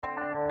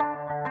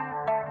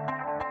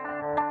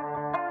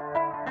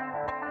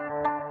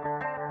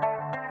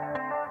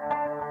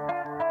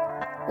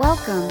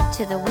Welcome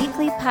to the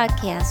weekly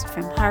podcast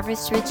from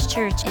Harvest Ridge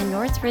Church in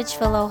North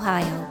Ridgeville,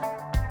 Ohio.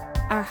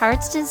 Our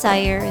heart's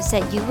desire is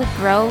that you would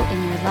grow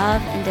in your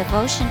love and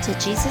devotion to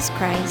Jesus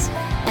Christ,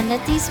 and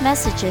that these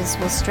messages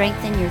will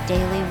strengthen your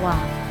daily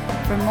walk.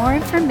 For more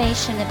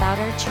information about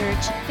our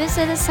church,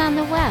 visit us on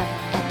the web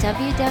at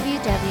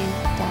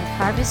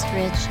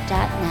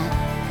www.harvestridge.net.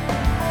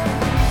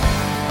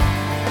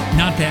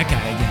 Not that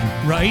guy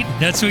again, right?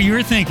 That's what you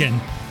were thinking,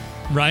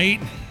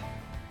 right?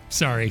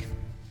 Sorry.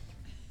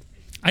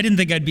 I didn't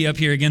think I'd be up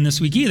here again this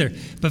week either,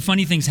 but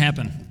funny things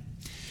happen.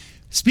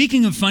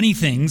 Speaking of funny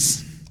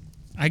things,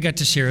 I got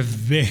to share a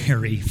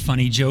very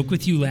funny joke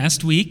with you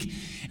last week,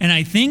 and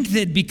I think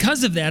that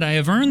because of that, I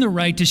have earned the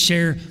right to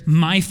share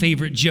my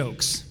favorite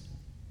jokes.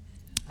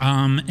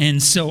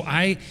 And so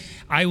I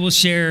will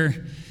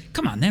share.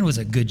 Come on, that was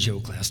a good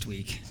joke last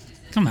week.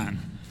 Come on,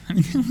 I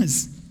mean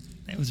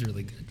that was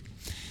really good.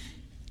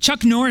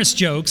 Chuck Norris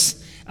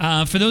jokes.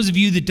 For those of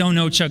you that don't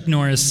know Chuck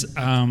Norris,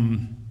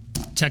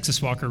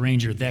 Texas Walker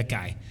Ranger, that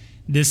guy.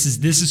 This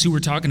is who we're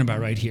talking about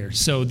right here.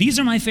 So these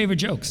are my favorite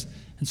jokes,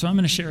 and so I'm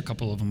going to share a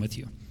couple of them with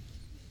you.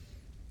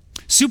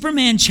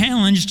 Superman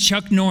challenged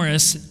Chuck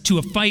Norris to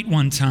a fight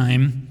one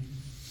time.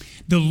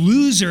 The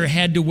loser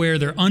had to wear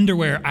their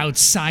underwear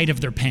outside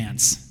of their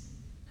pants.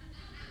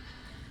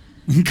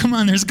 Come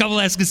on, there's a couple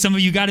asks, because some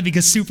of you got it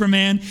because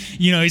Superman,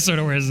 he sort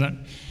of wears that.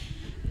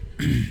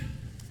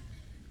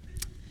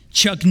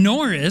 Chuck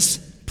Norris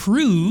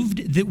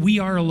proved that we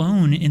are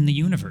alone in the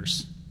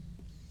universe.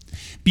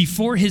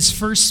 Before his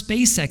first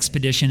space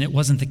expedition, it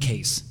wasn't the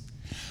case.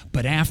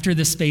 But after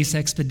the space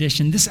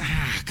expedition,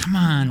 come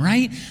on,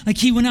 right? Like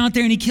he went out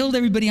there and he killed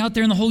everybody out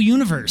there in the whole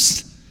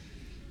universe.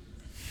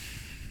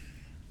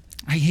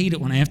 I hate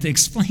it when I have to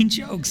explain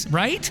jokes,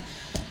 right?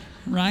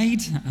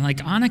 Right? Like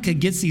Annika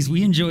gets these.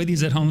 We enjoy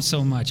these at home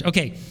so much.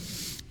 Okay,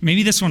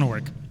 maybe this one will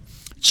work.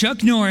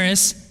 Chuck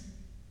Norris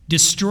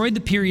destroyed the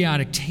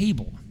periodic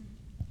table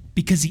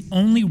because he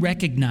only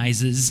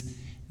recognizes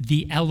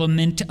the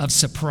element of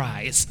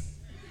surprise.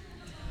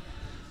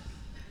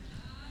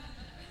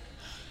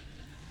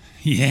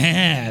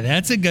 Yeah,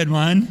 that's a good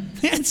one.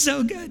 That's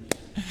so good.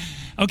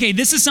 Okay,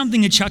 this is something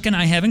that Chuck and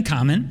I have in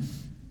common.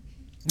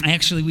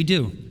 Actually, we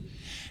do.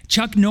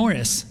 Chuck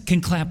Norris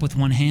can clap with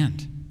one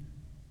hand.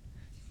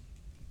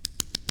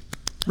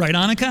 Right,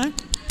 Annika?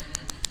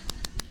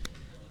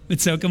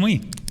 But so can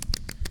we.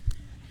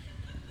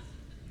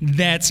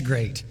 That's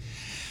great.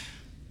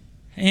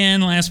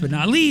 And last but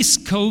not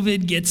least,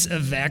 COVID gets a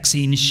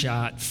vaccine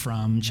shot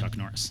from Chuck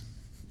Norris.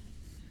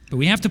 But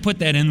we have to put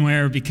that in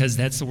there because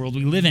that's the world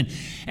we live in.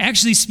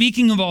 Actually,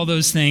 speaking of all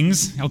those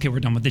things, okay,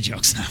 we're done with the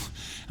jokes now.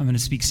 I'm going to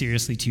speak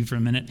seriously to you for a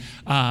minute.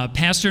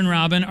 Pastor and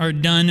Robin are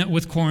done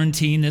with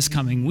quarantine this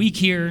coming week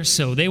here,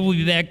 so they will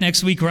be back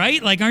next week,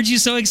 right? Like, aren't you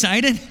so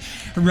excited?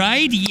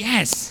 Right?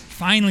 Yes.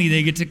 Finally,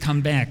 they get to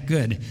come back.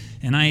 Good.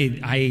 And I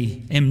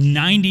am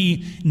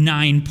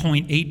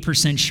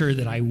 99.8% sure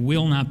that I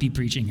will not be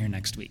preaching here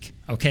next week,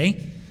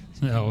 okay?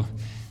 So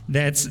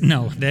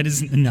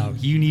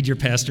you need your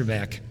pastor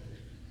back.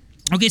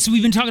 Okay, so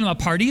we've been talking about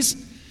parties,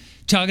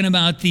 talking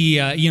about the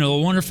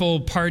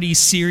wonderful party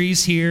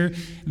series here.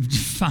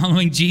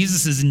 Following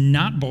Jesus is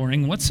not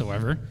boring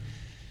whatsoever.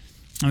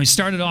 And we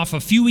started off a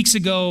few weeks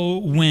ago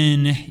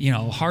when,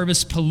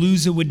 Harvest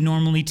Palooza would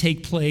normally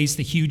take place,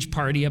 the huge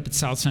party up at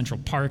South Central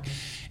Park,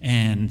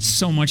 and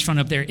so much fun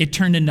up there. It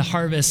turned into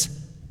Harvest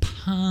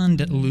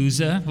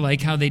Pondalooza,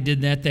 like how they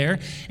did that there.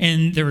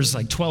 And there was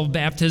like 12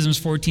 baptisms,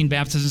 14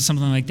 baptisms,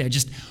 something like that.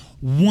 Just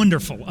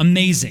wonderful,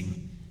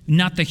 amazing.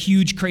 Not the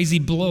huge, crazy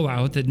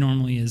blowout that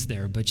normally is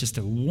there, but just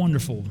a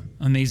wonderful,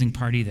 amazing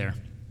party there.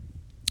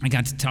 I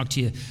got to talk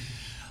to you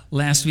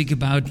last week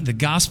about the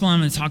gospel.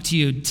 I'm going to talk to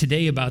you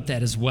today about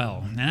that as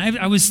well. And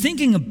I was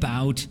thinking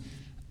about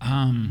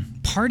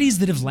parties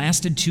that have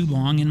lasted too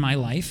long in my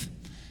life.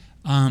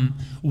 Two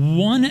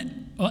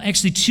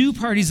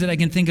parties that I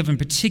can think of in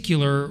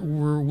particular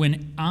were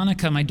when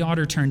Annika, my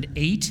daughter, turned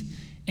 8,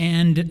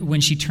 and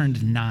when she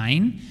turned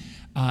 9.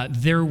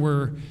 There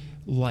were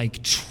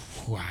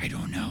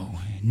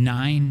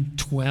 9,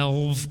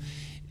 12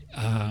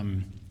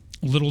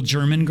 little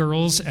German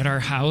girls at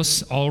our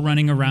house all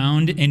running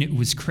around, and it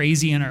was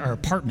crazy in our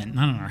apartment,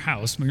 not in our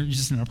house. We were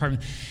just in an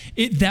apartment.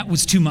 That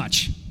was too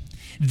much.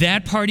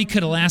 That party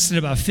could have lasted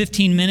about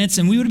 15 minutes,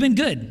 and we would have been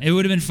good. It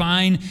would have been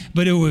fine,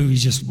 but we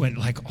just went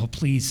like, oh,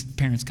 please,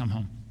 parents, come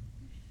home.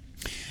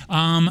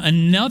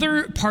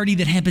 Another party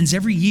that happens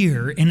every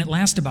year, and it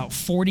lasts about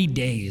 40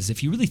 days,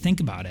 if you really think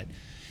about it.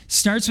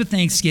 Starts with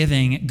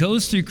Thanksgiving,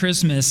 goes through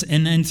Christmas,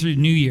 and then through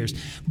New Year's.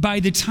 By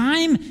the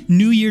time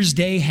New Year's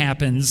Day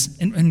happens,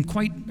 and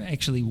quite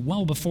actually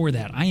well before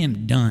that, I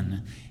am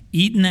done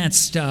eating that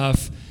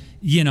stuff,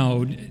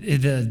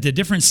 the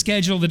different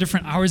schedule, the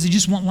different hours. I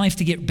just want life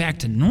to get back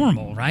to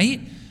normal, right?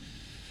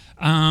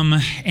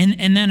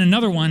 And then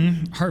another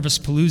one,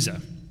 Harvest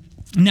Palooza.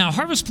 Now,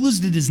 Harvest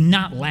Palooza does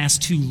not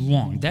last too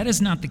long. That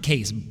is not the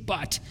case,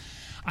 but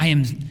I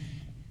am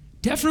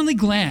definitely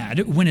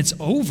glad when it's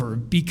over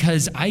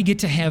because I get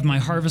to have my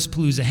Harvest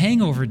Palooza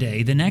hangover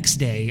day the next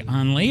day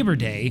on Labor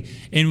Day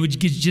and would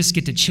just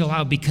get to chill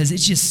out because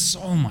it's just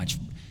so much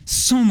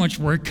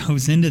work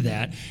goes into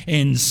that.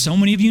 And so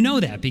many of you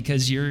know that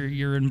because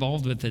you're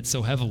involved with it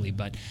so heavily.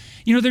 But,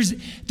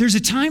 there's a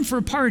time for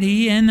a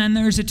party and then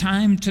there's a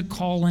time to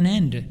call an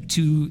end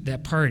to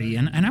that party.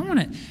 And I want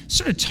to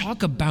sort of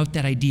talk about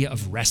that idea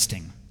of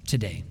resting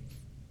today.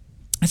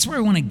 That's where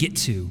I want to get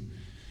to.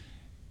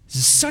 This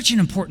is such an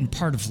important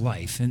part of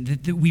life and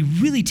that we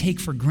really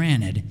take for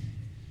granted.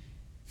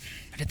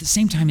 But at the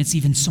same time, it's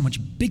even so much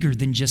bigger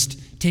than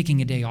just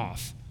taking a day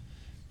off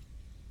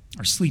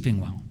or sleeping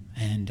well.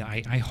 And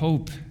I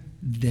hope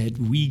that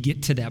we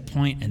get to that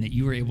point and that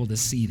you are able to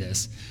see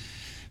this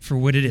for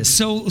what it is.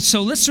 So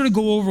let's sort of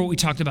go over what we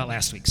talked about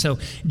last week. So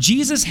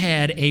Jesus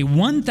had a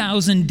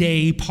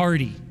 1,000-day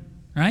party,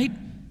 right?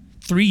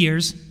 3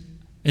 years.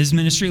 His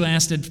ministry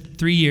lasted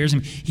 3 years.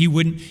 He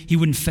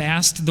wouldn't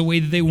fast the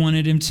way that they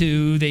wanted him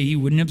to. He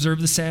wouldn't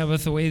observe the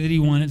Sabbath the way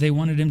that they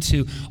wanted him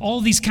to.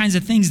 All these kinds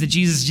of things that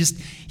Jesus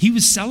he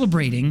was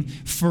celebrating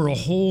for a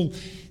whole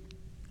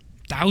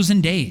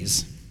 1,000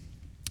 days.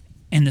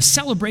 And the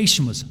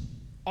celebration was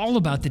all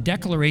about the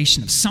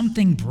declaration of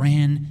something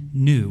brand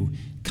new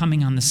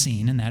coming on the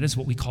scene, and that is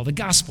what we call the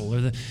gospel,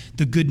 or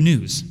the good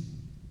news.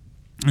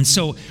 And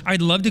so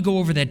I'd love to go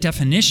over that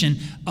definition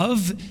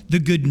of the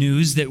good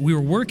news that we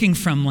were working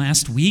from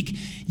last week.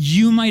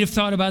 You might have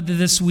thought about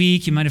this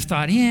week. You might have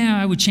thought, yeah,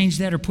 I would change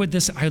that or put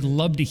this. I'd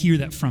love to hear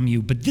that from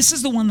you. But this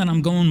is the one that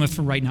I'm going with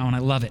for right now, and I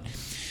love it.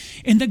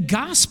 And the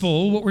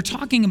gospel, what we're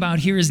talking about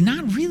here, is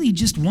not really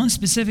just one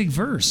specific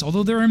verse,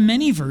 although there are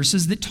many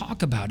verses that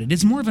talk about it.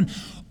 It's more of an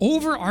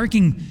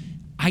overarching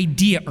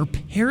idea or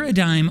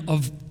paradigm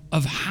of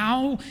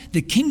how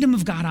the kingdom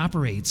of God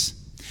operates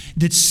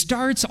that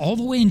starts all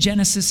the way in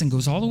Genesis and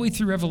goes all the way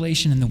through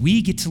Revelation and that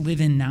we get to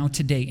live in now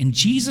today. And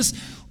Jesus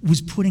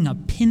was putting a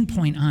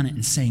pinpoint on it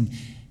and saying,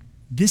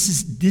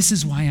 this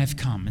is why I've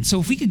come. And so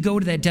if we could go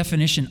to that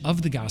definition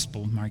of the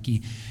gospel,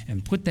 Marky,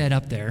 and put that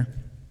up there.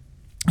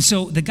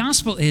 So the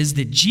gospel is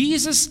that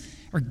Jesus,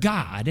 or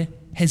God,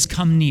 has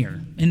come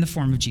near in the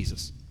form of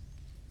Jesus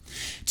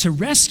to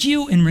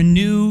rescue and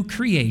renew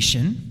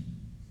creation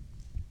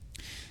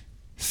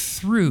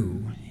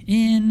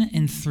in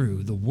and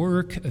through the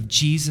work of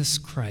Jesus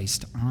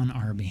Christ on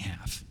our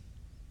behalf.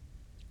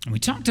 And we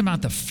talked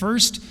about the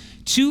first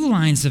 2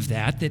 lines of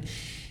that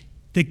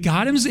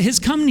God has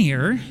come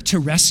near to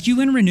rescue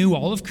and renew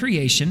all of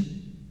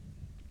creation,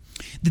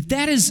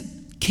 that is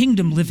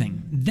kingdom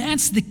living.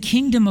 That's the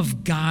kingdom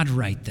of God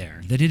right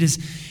there. That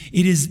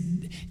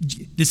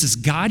this is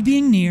God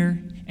being near,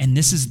 and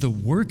this is the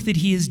work that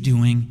he is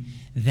doing.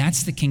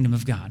 That's the kingdom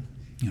of God.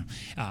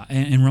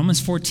 And Romans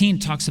 14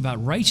 talks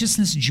about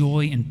righteousness,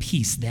 joy, and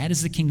peace. That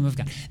is the kingdom of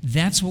God.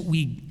 That's what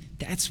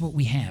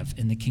we have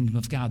in the kingdom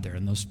of God there,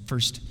 in those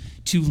first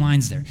 2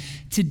 lines there.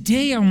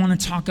 Today I want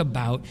to talk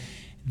about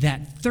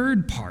that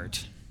third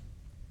part,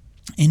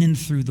 in and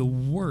through the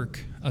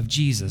work of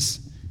Jesus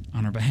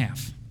on our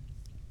behalf.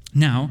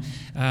 Now,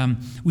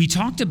 we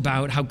talked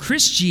about how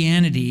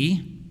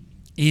Christianity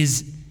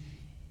is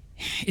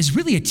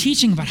really a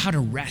teaching about how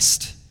to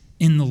rest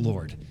in the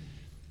Lord.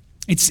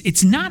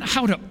 It's not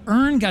how to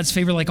earn God's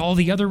favor like all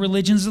the other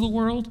religions of the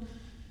world.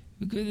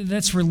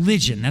 That's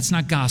religion. That's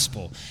not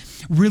gospel.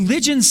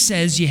 Religion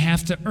says you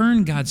have to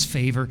earn God's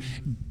favor.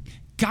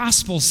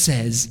 Gospel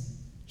says,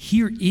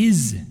 here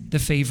is the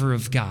favor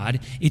of God.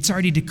 It's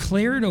already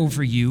declared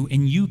over you,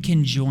 and you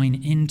can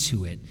join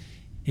into it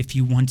if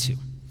you want to.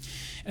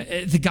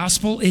 The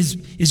gospel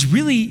is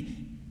really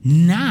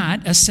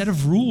not a set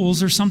of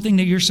rules or something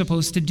that you're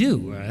supposed to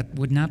do. That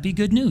would not be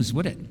good news,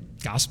 would it?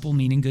 Gospel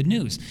meaning good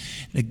news.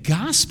 The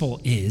gospel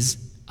is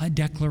a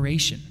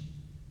declaration.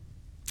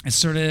 It's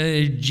sort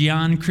of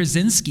John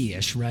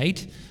Krasinski-ish,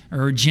 right?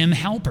 Or Jim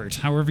Halpert,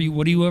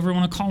 what do you ever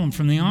want to call him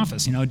from The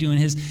Office, doing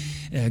his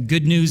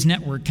Good News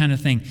Network kind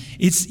of thing.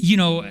 It's,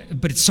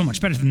 but it's so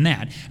much better than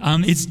that.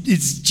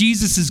 It's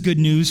Jesus' good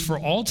news for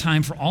all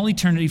time, for all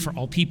eternity, for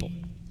all people.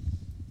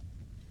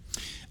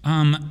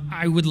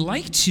 I would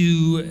like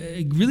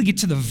to really get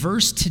to the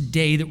verse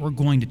today that we're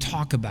going to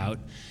talk about.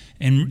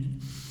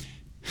 And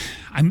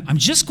I'm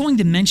just going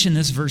to mention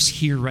this verse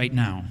here right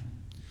now.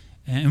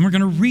 And we're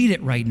going to read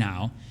it right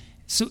now.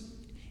 So,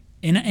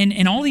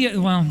 and all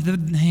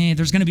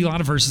there's going to be a lot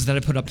of verses that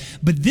I put up.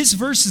 But this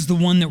verse is the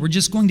one that we're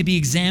just going to be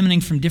examining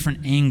from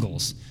different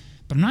angles.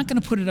 But I'm not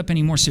going to put it up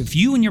anymore. So if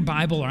you in your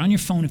Bible or on your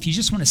phone, if you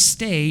just want to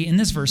stay in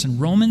this verse in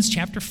Romans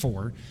chapter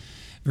 4,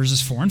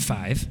 verses 4 and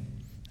 5,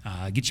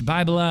 get your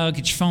Bible out,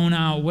 get your phone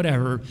out,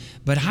 whatever.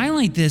 But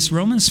highlight this,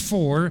 Romans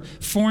 4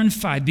 and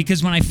 5,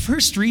 because when I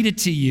first read it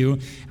to you,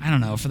 I don't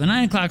know, for the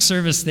 9 o'clock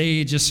service,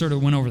 they just sort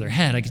of went over their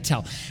head, I could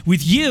tell.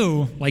 With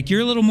you, like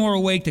you're a little more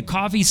awake, the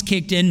coffee's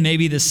kicked in,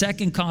 maybe the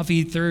second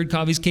coffee, third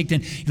coffee's kicked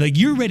in, like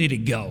you're ready to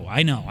go.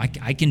 I know,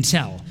 I can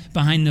tell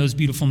behind those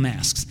beautiful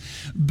masks.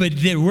 But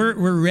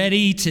we're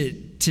ready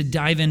to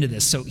dive into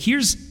this. So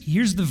here's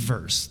the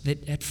verse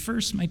that at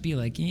first might be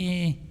like,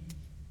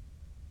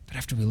 But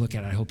after we look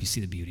at it, I hope you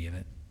see the beauty of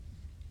it.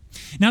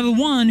 Now, the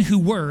one who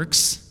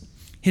works,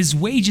 his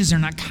wages are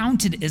not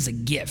counted as a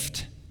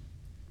gift,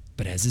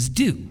 but as his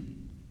due.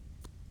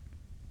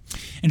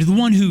 And to the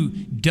one who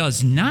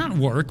does not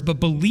work,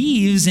 but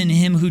believes in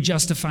him who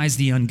justifies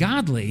the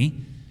ungodly,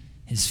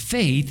 his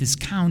faith is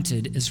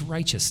counted as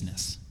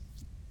righteousness.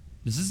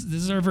 This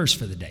is our verse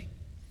for the day.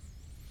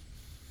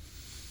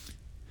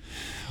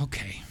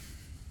 Okay.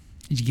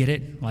 Did you get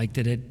it? Like,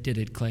 did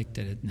it click?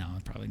 Did it? No,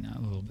 probably not.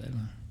 A little bit.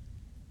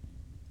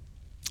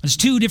 There's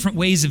two different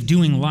ways of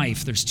doing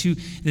life. There's two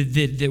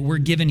that we're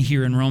given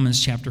here in Romans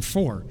chapter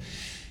 4.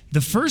 The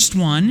first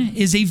one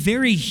is a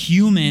very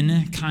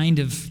human kind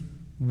of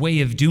way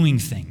of doing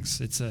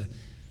things. It's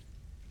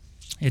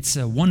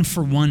a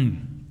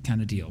one-for-one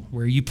kind of deal,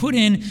 where you put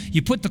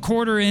the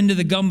quarter into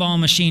the gumball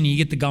machine and you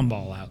get the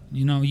gumball out.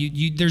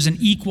 There's an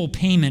equal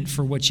payment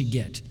for what you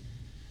get.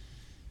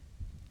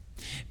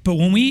 But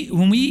when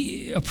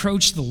we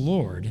approach the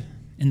Lord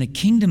in the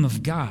kingdom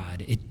of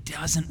God, it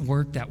doesn't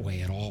work that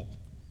way at all.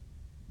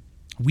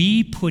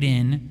 We put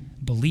in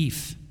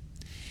belief,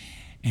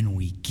 and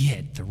we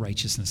get the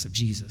righteousness of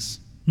Jesus.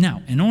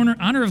 Now, in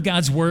honor of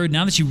God's word,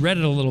 now that you read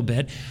it a little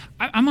bit,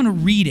 I'm going to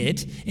read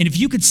it, and if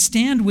you could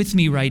stand with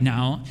me right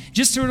now,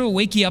 just sort of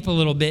wake you up a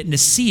little bit and to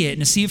see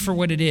it for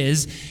what it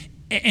is,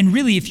 and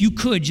really, if you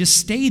could, just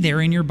stay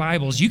there in your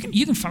Bibles. You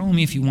can follow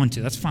me if you want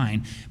to, that's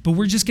fine, but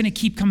we're just going to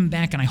keep coming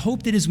back, and I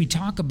hope that as we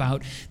talk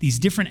about these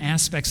different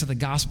aspects of the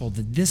gospel,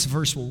 that this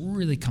verse will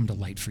really come to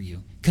light for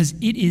you, because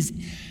it is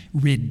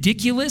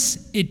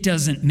ridiculous. It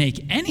doesn't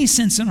make any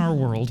sense in our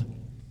world,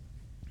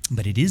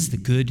 but it is the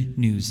good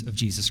news of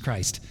Jesus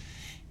Christ.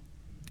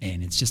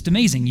 And it's just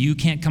amazing. You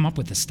can't come up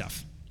with this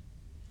stuff.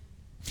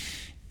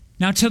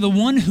 Now, to the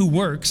one who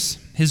works,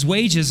 his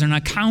wages are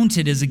not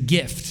counted as a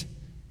gift,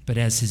 but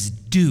as his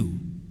due.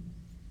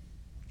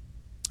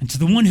 And to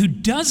the one who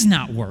does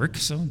not work,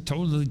 so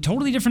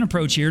totally different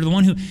approach here, the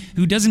one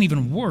who doesn't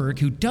even work,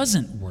 who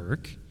doesn't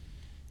work,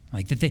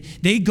 like that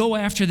they go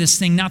after this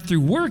thing not through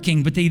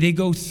working, but they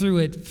go through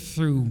it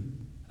through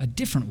a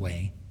different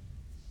way.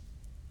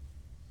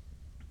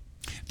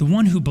 The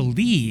one who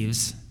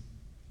believes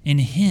in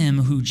him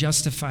who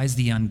justifies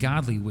the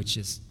ungodly, which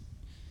is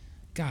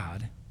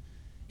God,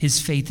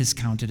 his faith is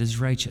counted as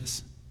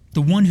righteous.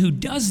 The one who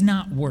does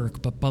not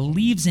work but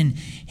believes in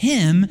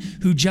him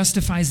who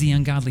justifies the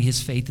ungodly,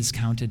 his faith is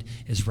counted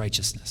as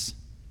righteousness.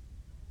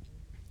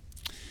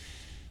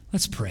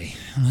 Let's pray,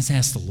 and let's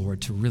ask the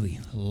Lord to really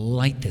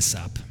light this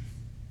up.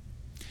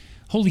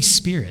 Holy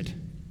Spirit,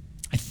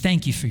 I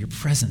thank you for your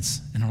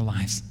presence in our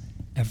lives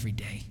every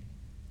day.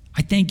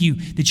 I thank you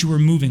that you are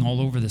moving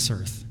all over this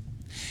earth.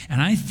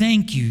 And I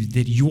thank you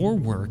that your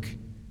work,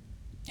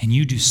 and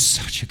you do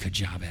such a good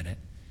job at it,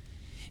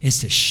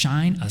 is to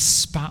shine a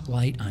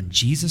spotlight on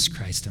Jesus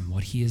Christ and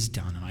what he has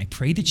done. And I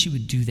pray that you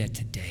would do that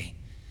today.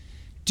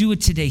 Do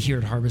it today here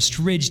at Harvest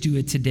Ridge. Do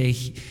it today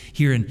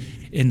here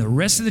in the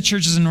rest of the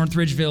churches in North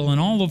Ridgeville and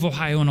all over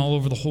Ohio and all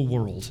over the whole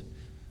world.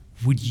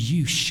 Would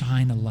you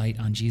shine a light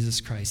on Jesus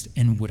Christ,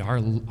 and would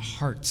our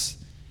hearts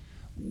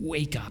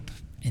wake up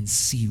and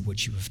see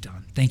what you have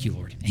done? Thank you,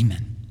 Lord.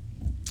 Amen.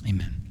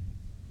 Amen.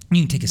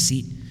 You can take a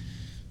seat.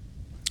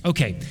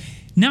 Okay,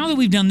 now that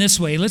we've done this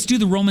way, let's do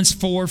the Romans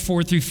 4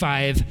 through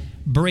 5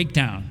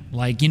 breakdown.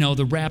 Like,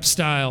 the rap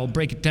style,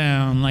 break it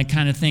down, like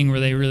kind of thing where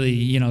they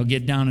really,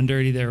 get down and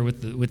dirty there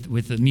with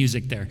the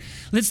music there.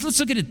 Let's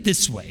look at it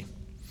this way.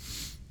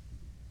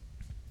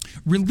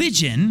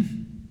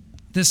 Religion,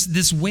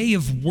 this way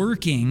of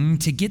working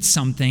to get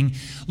something,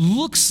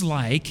 looks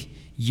like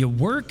you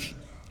work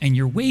and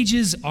your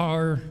wages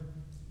are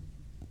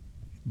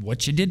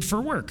what you did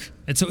for work.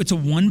 It's a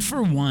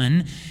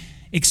one-for-one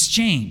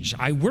exchange.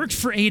 I worked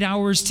for 8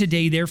 hours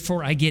today,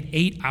 therefore I get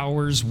 8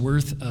 hours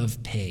worth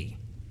of pay.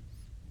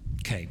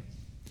 Okay,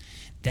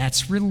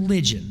 that's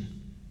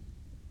religion.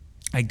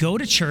 I go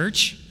to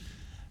church,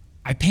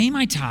 I pay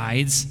my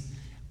tithes,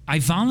 I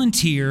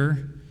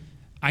volunteer,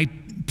 I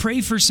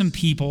pray for some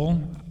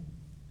people,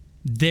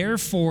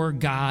 therefore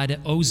God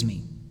owes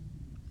me.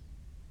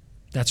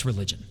 That's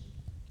religion.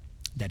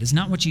 That is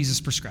not what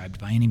Jesus prescribed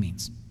by any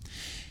means.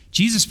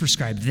 Jesus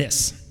prescribed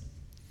this: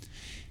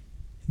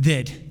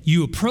 that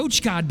you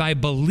approach God by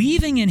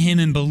believing in him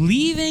and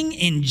believing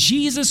in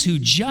Jesus who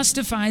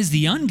justifies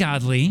the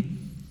ungodly,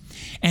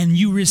 and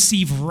you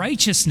receive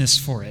righteousness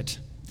for it.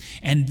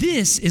 And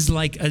this is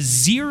like a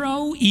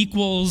 0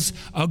 equals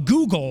a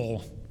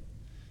Google.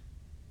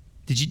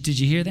 Did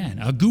you hear that?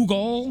 A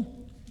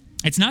Google?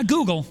 It's not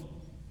Google,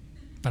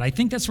 but I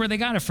think that's where they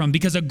got it from,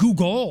 because a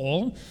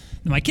Google,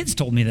 my kids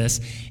told me this,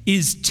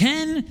 is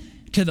 10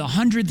 to the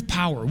 100th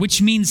power,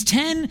 which means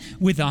 10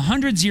 with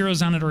 100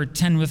 zeros on it, or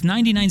 10 with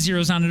 99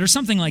 zeros on it, or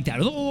something like that.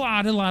 A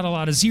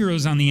lot of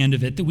zeros on the end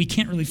of it that we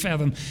can't really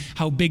fathom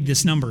how big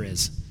this number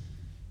is.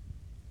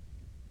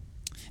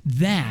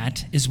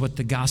 That is what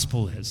the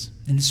gospel is.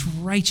 And this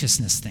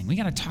righteousness thing, we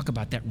got to talk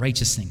about that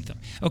righteous thing,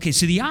 though. Okay,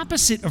 so the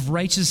opposite of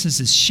righteousness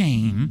is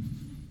shame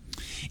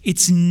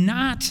it's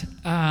not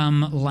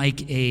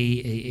like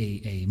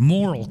a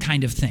moral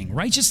kind of thing.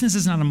 Righteousness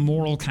is not a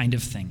moral kind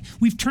of thing.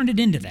 We've turned it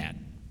into that.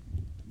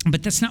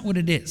 But that's not what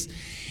it is.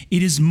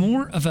 It is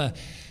more of a...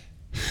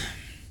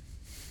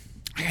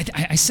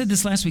 I said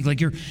this last week, like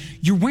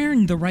you're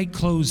wearing the right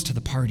clothes to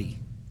the party.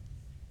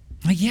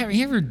 Like, you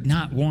ever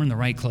not worn the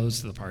right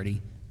clothes to the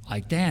party?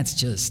 Like, that's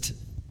just...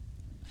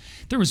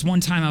 There was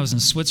one time I was in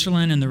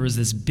Switzerland, and there was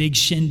this big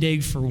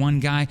shindig for one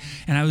guy,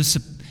 and it was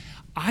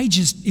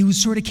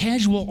sort of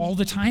casual all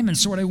the time, and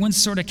I went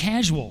sort of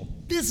casual.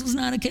 This was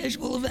not a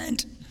casual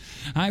event.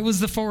 I was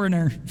the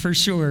foreigner, for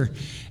sure.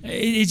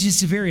 It's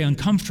just very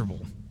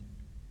uncomfortable.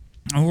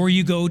 Or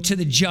you go to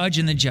the judge,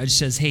 and the judge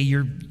says, hey,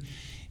 you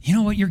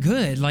know what, you're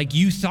good. Like,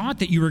 you thought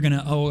that you were going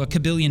to owe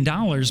 $1 billion,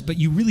 but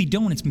you really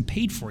don't. It's been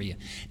paid for you.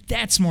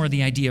 That's more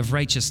the idea of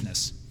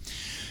righteousness.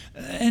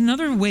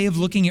 Another way of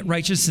looking at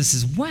righteousness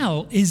as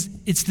well is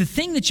it's the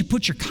thing that you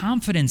put your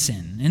confidence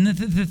in, and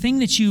the thing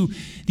that you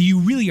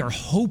really are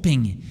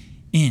hoping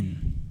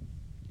in.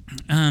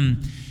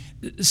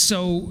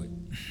 So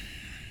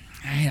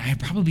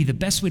probably the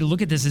best way to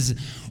look at this is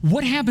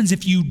what happens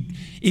if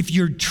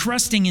you're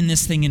trusting in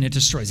this thing and it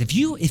destroys. If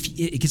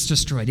it gets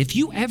destroyed. If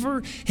you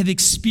ever have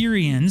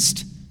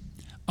experienced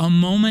a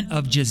moment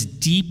of just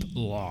deep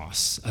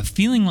loss, of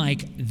feeling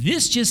like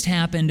this just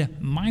happened,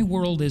 my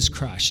world is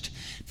crushed.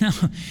 Now,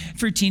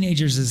 for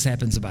teenagers, this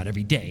happens about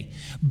every day.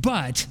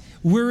 But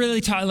we're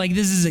really talking like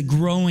this is a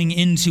growing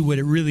into what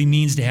it really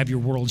means to have your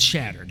world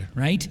shattered,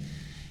 right?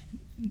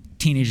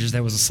 Teenagers,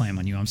 that was a slam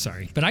on you, I'm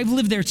sorry. But I've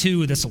lived there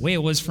too. That's the way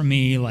it was for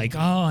me. Like,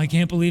 oh, I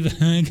can't believe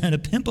it. I got a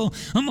pimple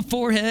on my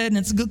forehead and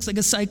it looks like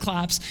a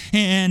cyclops.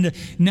 And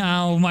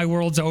now my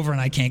world's over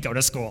and I can't go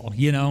to school,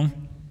 you know?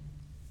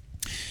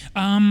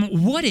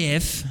 What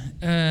if,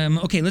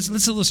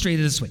 let's illustrate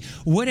it this way.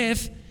 What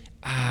if,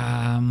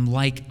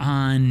 like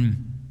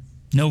on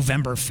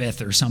November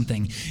 5th or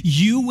something,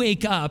 you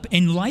wake up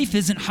and life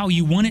isn't how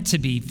you want it to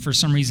be for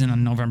some reason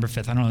on November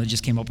 5th. I don't know, I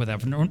just came up with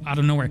that out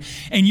of nowhere.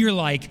 And you're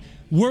like,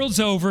 world's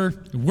over,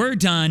 we're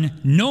done,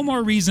 no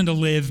more reason to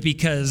live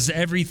because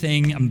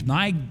everything,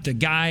 the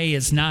guy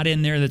is not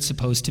in there that's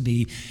supposed to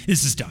be.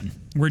 This is done.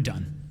 We're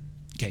done.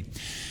 Okay.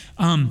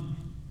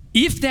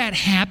 If that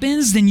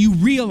happens, then you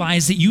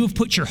realize that you have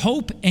put your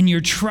hope and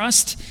your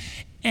trust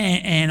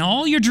and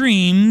all your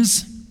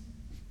dreams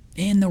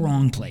in the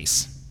wrong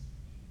place.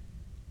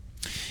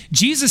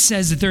 Jesus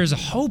says that there is a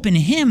hope in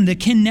him that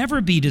can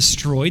never be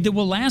destroyed, that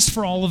will last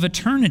for all of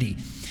eternity.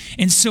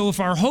 And so if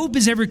our hope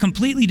is ever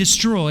completely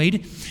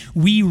destroyed,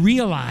 we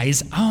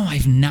realize,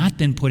 I've not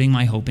been putting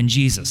my hope in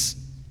Jesus.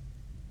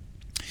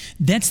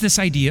 That's this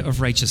idea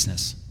of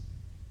righteousness.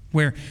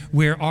 Where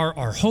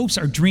our hopes,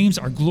 our dreams,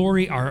 our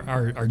glory,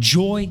 our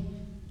joy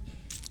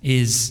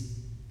is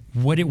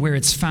where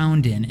it's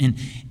found in.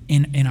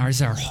 And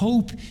our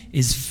hope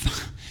is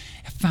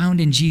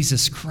found in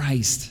Jesus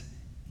Christ.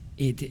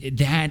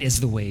 That is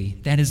the way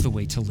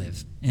to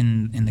live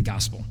in the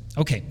gospel.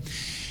 Okay,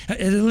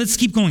 let's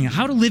keep going.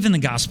 How to live in the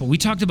gospel. We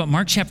talked about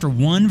Mark chapter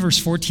 1, verse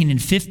 14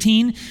 and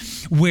 15,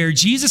 where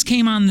Jesus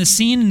came on the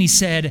scene and he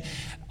said,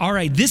 all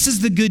right, this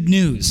is the good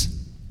news.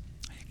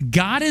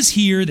 God is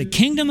here, the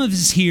kingdom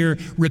is here,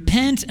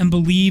 repent and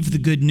believe the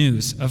good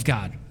news of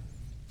God.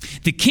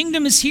 The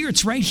kingdom is here,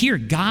 it's right here.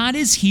 God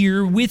is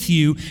here with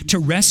you to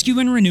rescue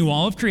and renew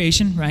all of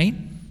creation, right?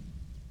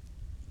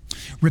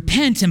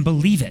 Repent and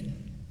believe it.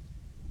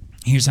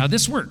 Here's how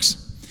this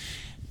works.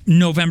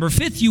 November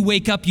 5th, you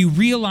wake up, you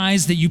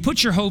realize that you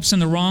put your hopes in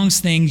the wrong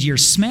things, you're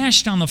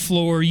smashed on the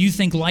floor, you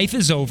think life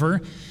is over.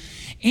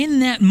 In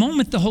that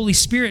moment, the Holy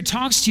Spirit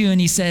talks to you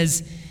and he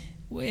says,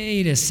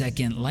 wait a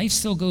second, life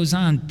still goes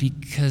on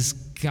because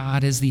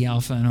God is the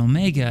Alpha and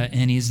Omega,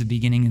 and he is the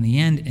beginning and the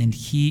end, and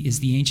he is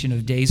the Ancient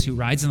of Days who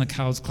rides in the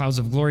clouds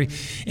of glory,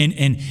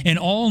 and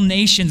all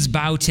nations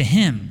bow to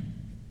him.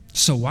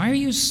 So why are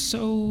you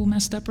so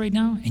messed up right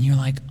now? And you're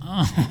like,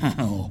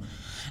 I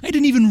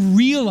didn't even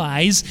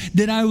realize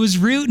that I was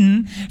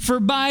rooting for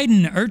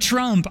Biden or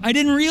Trump. I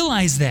didn't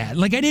realize that.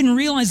 Like, I didn't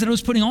realize that I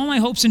was putting all my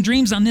hopes and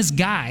dreams on this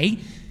guy,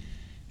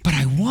 but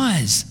I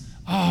was.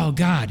 Oh,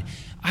 God.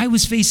 I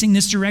was facing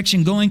this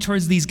direction, going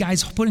towards these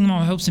guys, putting all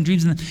my hopes and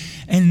dreams in them.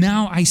 And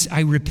now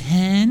I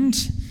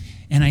repent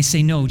and I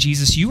say, no,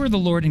 Jesus, you are the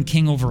Lord and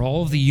King over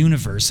all of the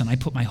universe, and I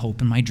put my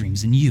hope and my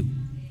dreams in you.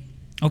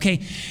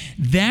 Okay?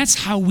 That's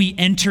how we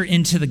enter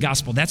into the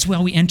gospel. That's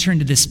how we enter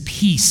into this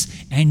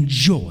peace and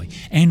joy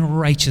and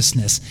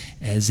righteousness,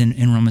 as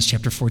in Romans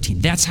chapter 14.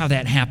 That's how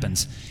that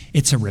happens.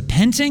 It's a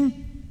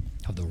repenting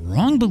of the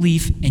wrong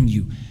belief, and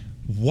you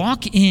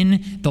walk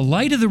in the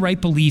light of the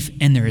right belief,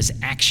 and there is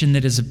action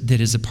that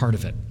is a part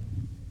of it.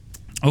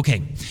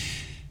 Okay,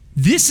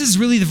 this is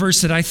really the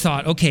verse that I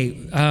thought,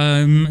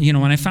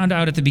 when I found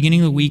out at the beginning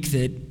of the week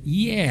that,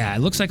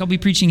 it looks like I'll be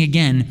preaching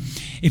again.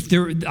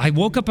 I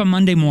woke up on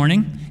Monday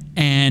morning,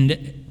 and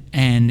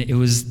it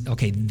was,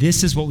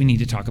 this is what we need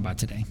to talk about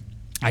today.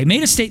 I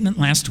made a statement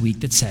last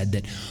week that said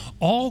that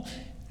all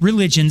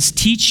religions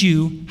teach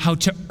you how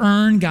to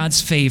earn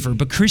God's favor,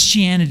 but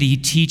Christianity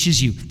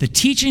teaches you, the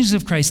teachings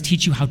of Christ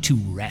teach you how to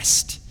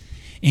rest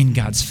in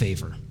God's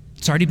favor.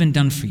 It's already been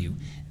done for you.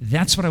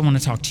 That's what I want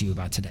to talk to you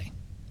about today.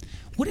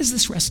 What does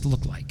this rest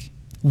look like?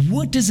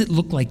 What does it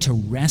look like to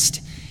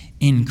rest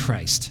in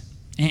Christ?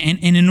 And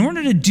in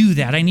order to do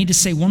that, I need to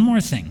say one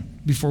more thing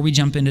before we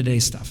jump into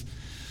today's stuff.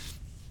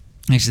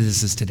 Actually,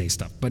 this is today's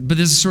stuff, but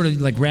this is sort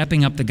of like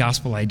wrapping up the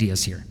gospel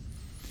ideas here.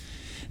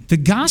 The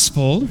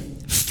gospel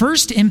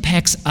first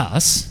impacts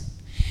us,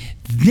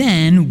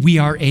 then we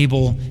are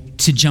able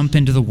to jump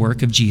into the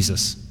work of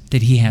Jesus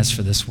that he has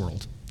for this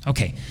world.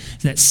 Okay,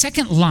 that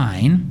second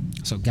line,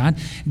 so God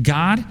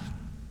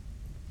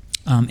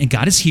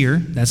is here.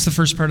 That's the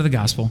first part of the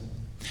gospel.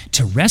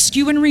 To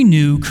rescue and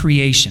renew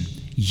creation.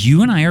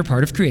 You and I are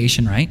part of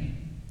creation, right?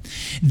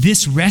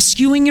 This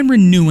rescuing and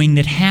renewing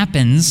that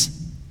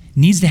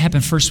needs to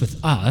happen first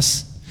with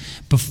us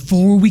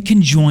before we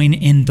can join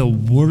in the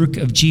work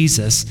of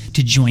Jesus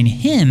to join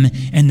him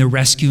in the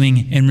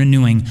rescuing and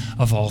renewing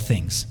of all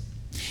things.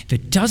 If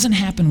it doesn't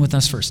happen with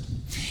us first,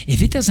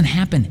 if it doesn't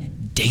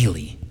happen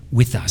daily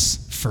with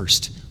us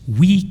first,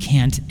 we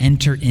can't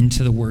enter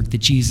into the work that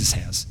Jesus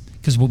has,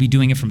 because we'll be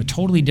doing it from a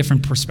totally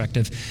different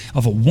perspective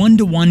of a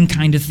one-to-one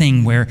kind of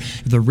thing, where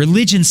the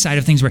religion side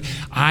of things, where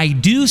I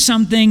do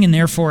something and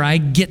therefore I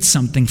get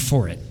something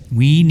for it.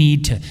 We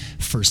need to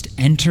first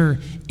enter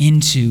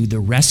into the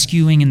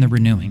rescuing and the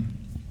renewing.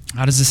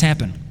 How does this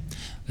happen?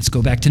 Let's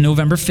go back to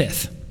November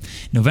 5th.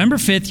 November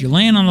 5th, you're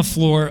laying on the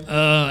floor,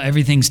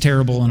 everything's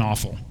terrible and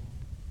awful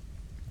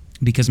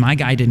because my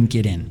guy didn't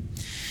get in.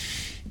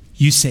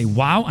 You say,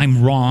 wow,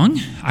 I'm wrong.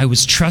 I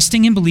was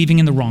trusting and believing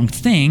in the wrong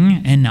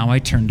thing, and now I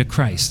turn to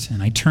Christ.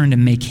 And I turn to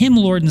make him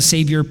Lord and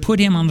Savior, put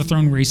him on the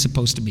throne where he's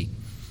supposed to be.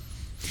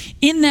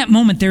 In that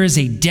moment, there is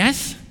a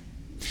death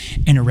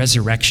and a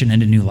resurrection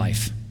and a new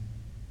life.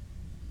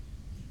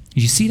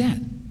 Did you see that?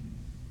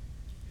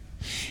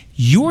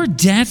 Your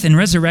death and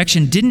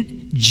resurrection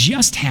didn't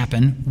just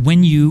happen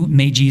when you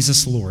made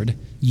Jesus Lord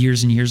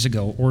years and years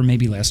ago, or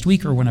maybe last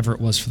week, or whenever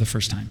it was for the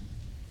first time.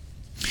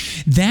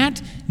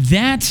 That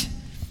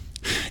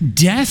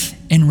death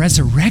and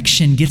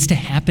resurrection gets to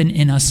happen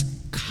in us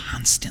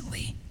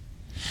constantly.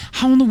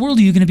 How in the world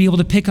are you going to be able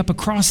to pick up a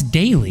cross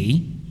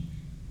daily,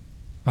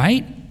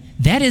 right?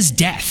 That is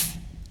death.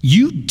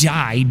 You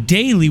die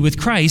daily with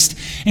Christ,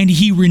 and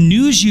he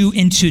renews you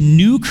into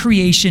new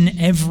creation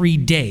every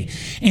day.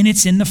 And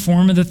it's in the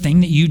form of the thing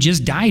that you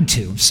just died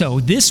to. So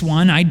this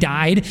one, I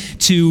died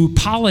to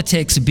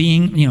politics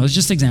being, it's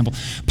just an example,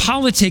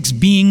 politics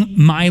being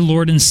my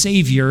Lord and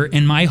Savior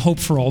and my hope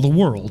for all the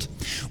world.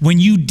 When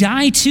you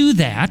die to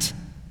that,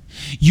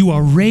 you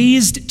are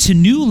raised to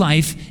new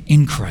life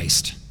in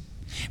Christ,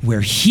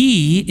 where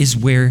he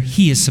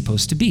is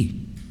supposed to be.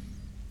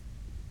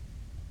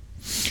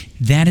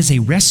 That is a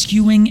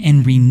rescuing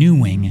and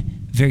renewing,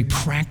 very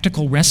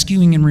practical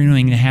rescuing and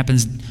renewing that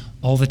happens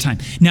all the time.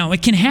 Now,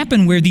 it can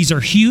happen where these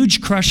are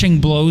huge crushing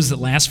blows that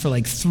last for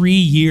like 3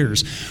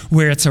 years,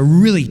 where it's a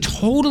really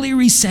totally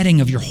resetting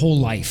of your whole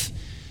life,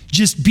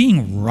 just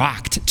being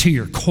rocked to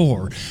your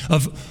core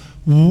of,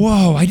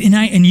 whoa,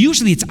 and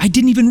usually it's, I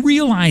didn't even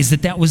realize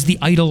that was the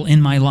idol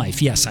in my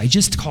life. Yes, I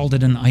just called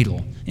it an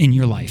idol in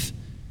your life.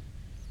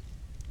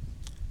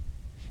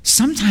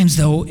 Sometimes,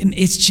 though,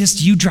 it's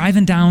just you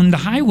driving down the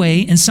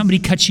highway and somebody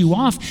cuts you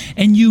off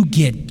and you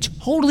get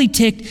totally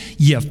ticked.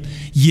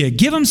 You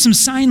give them some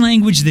sign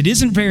language that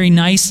isn't very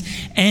nice,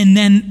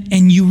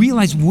 and you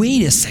realize,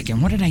 wait a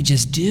second, what did I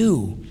just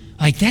do?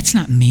 Like, that's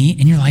not me.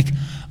 And you're like,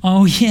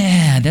 oh,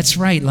 yeah, that's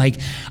right. Like,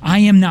 I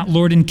am not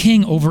Lord and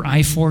King over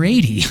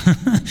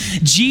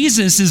I-480.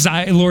 Jesus is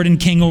Lord and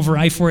King over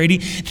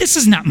I-480. This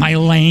is not my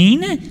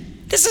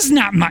lane. This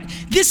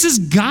is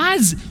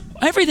God's.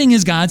 Everything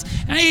is God's.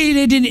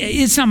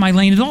 It's not my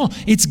lane at all.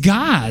 It's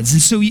God's.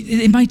 And so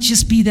it might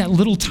just be that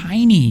little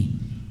tiny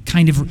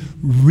kind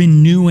of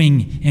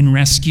renewing and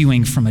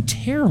rescuing from a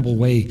terrible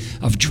way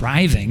of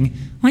driving.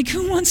 Like,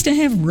 who wants to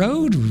have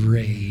road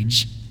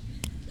rage?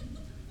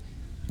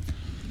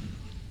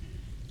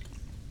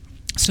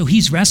 So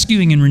he's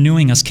rescuing and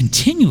renewing us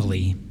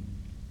continually,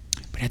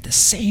 but at the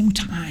same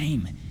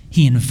time,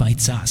 he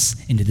invites us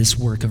into this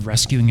work of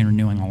rescuing and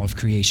renewing all of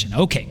creation.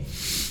 Okay.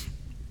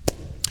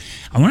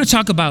 I want to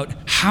talk about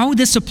how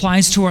this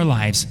applies to our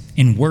lives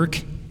in work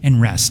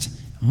and rest.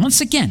 And once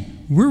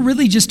again, we're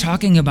really just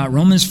talking about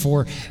Romans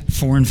 4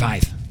 and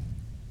 5.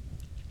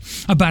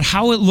 About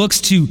how it looks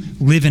to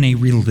live in a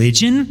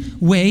religion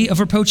way of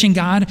approaching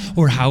God,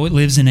 or how it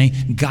lives in a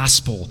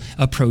gospel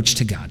approach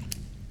to God.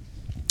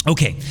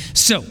 Okay,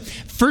 so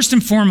first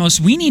and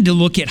foremost, we need to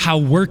look at how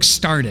work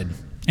started.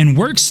 And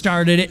work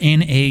started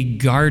in a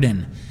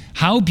garden.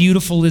 How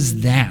beautiful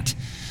is that?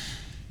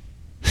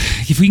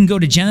 If we can go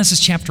to Genesis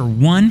chapter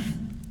 1,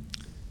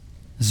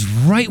 this is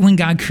right when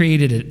God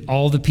created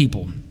all the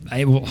people.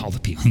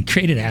 He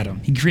created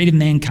Adam. He created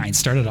mankind,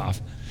 started off.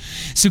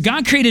 So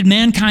God created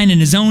mankind in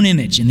his own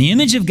image. In the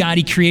image of God,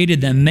 he created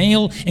them.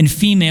 Male and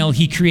female,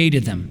 he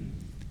created them.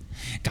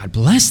 God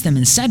blessed them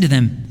and said to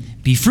them,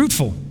 be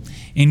fruitful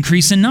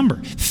Increase in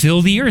number,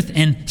 fill the earth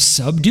and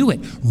subdue it.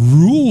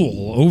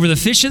 Rule over the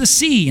fish of the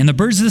sea and the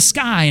birds of the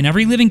sky and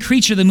every living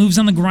creature that moves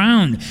on the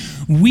ground.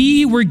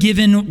 We were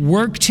given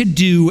work to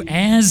do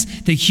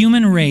as the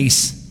human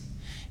race.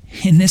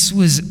 And this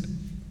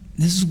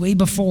is way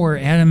before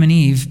Adam and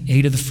Eve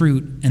ate of the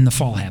fruit and the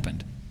fall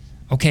happened.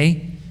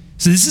 Okay?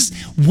 So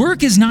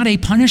work is not a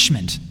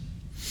punishment.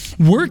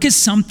 Work is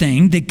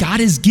something that God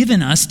has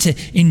given us to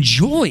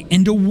enjoy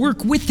and to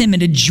work with Him and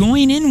to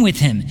join in with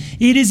Him.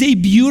 It is a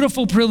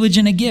beautiful privilege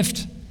and a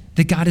gift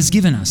that God has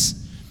given us.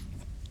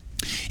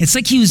 It's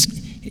like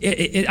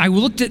I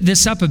looked at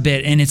this up a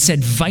bit and it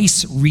said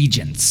vice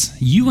regents.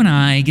 You and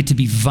I get to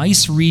be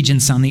vice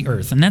regents on the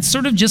earth. And that's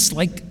sort of just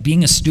like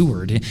being a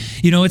steward.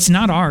 It's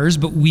not ours,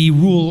 but we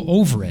rule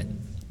over it.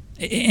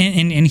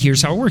 And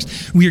here's how it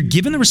works. We are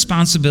given the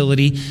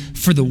responsibility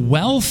for the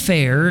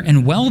welfare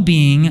and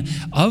well-being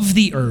of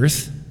the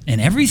earth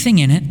and everything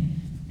in it.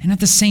 And at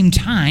the same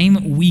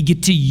time, we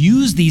get to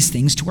use these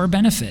things to our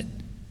benefit.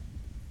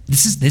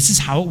 This is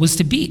how it was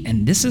to be.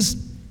 And this is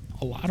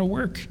a lot of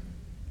work.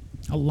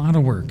 A lot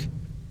of work.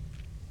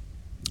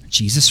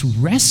 Jesus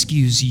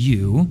rescues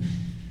you.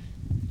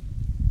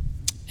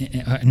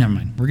 Never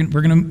mind.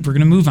 We're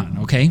gonna move on,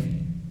 okay?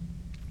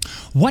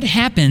 What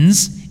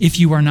happens if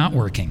you are not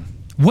working?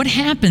 What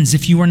happens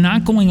if you are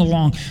not going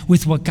along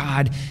with what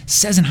God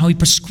says and how He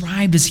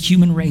prescribed as a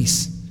human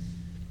race?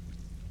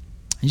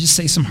 I just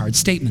say some hard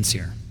statements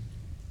here.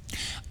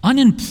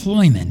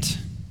 Unemployment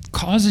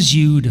causes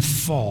you to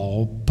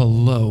fall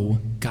below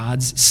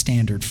God's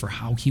standard for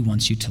how He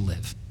wants you to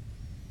live.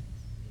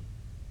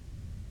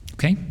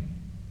 Okay?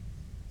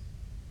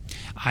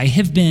 I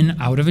have been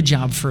out of a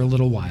job for a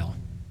little while.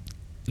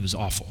 It was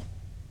awful.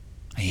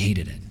 I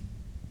hated it.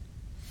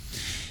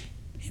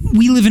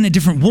 We live in a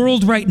different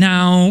world right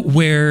now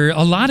where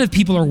a lot of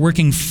people are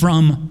working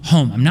from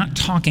home. I'm not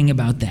talking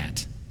about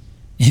that.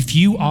 If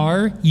you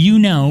are,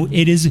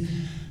 it is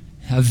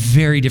a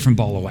very different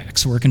ball of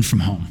wax working from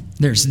home.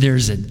 There's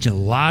a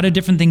lot of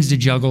different things to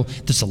juggle.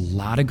 There's a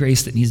lot of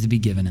grace that needs to be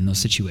given in those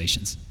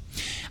situations.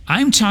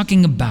 I'm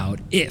talking about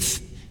if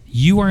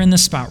you are in the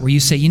spot where you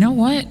say, you know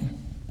what?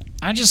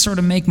 I just sort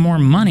of make more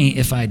money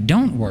if I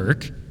don't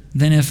work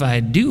than if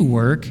I do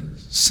work,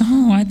 so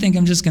I think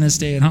I'm just going to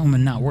stay at home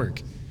and not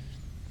work.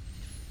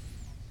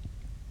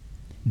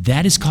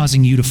 That is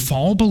causing you to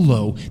fall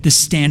below the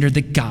standard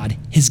that God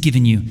has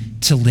given you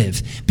to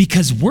live.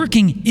 Because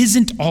working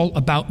isn't all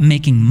about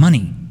making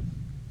money.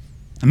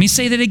 Let me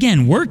say that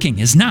again. Working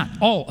is not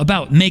all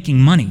about making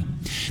money.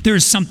 There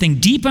is something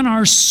deep in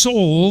our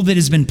soul that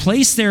has been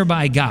placed there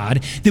by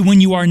God that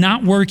when you are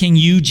not working,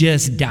 you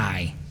just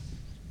die.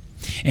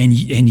 And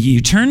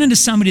you turn into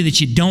somebody that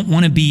you don't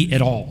want to be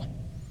at all.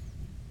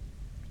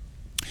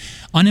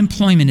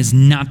 Unemployment is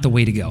not the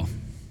way to go.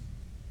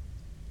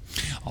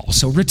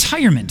 Also,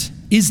 retirement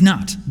is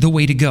not the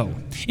way to go.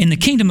 In the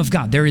kingdom of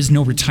God, there is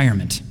no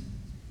retirement.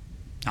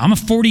 I'm a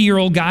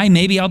 40-year-old guy.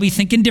 Maybe I'll be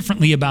thinking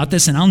differently about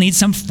this, and I'll need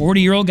some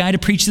 40-year-old guy to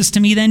preach this to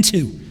me then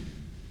too.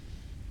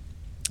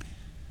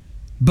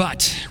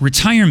 But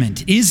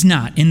retirement is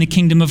not in the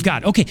kingdom of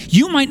God. Okay,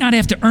 you might not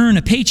have to earn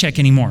a paycheck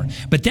anymore,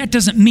 but that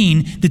doesn't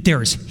mean that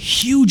there is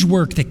huge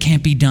work that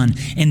can't be done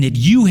and that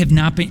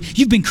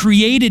you've been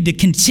created to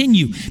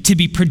continue to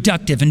be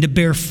productive and to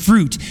bear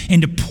fruit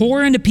and to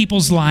pour into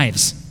people's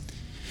lives.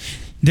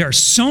 There are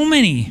so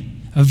many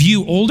of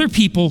you older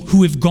people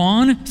who have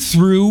gone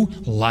through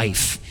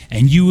life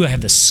and you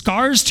have the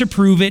scars to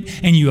prove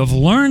it and you have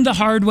learned the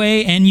hard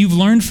way and you've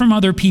learned from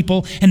other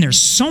people, and there's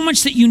so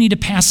much that you need to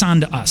pass on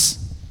to us.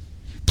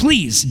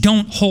 Please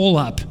don't hole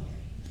up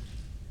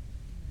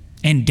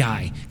and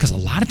die. Because a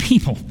lot of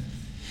people,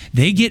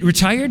 they get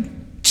retired,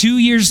 2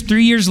 years,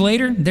 3 years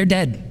later, they're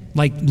dead.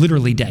 Like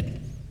literally dead.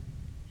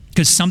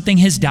 Because something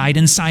has died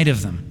inside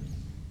of them.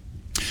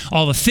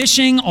 All the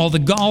fishing, all the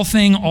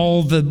golfing,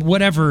 all the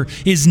whatever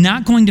is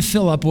not going to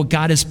fill up what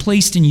God has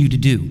placed in you to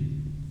do.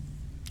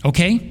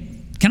 Okay?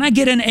 Can I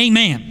get an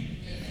amen?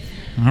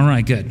 All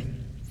right, good.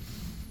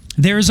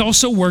 There is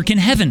also work in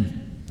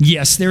heaven.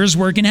 Yes, there is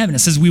work in heaven. It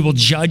says we will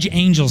judge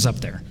angels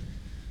up there.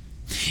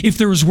 If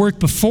there was work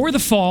before the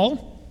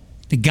fall,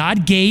 that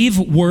God gave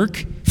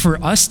work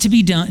for us to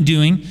be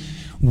doing,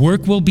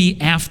 work will be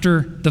after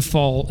the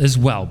fall as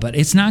well. But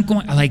it's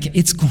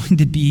going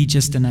to be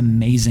just an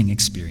amazing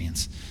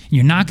experience.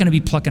 You're not going to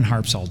be plucking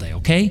harps all day,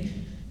 okay?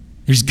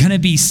 It's going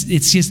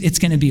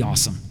to be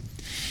awesome.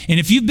 And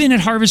if you've been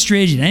at Harvest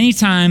Ridge at any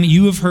time,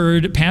 you have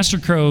heard Pastor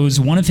Crow's,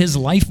 one of his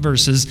life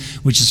verses,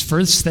 which is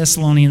 1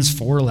 Thessalonians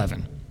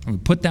 4:11. We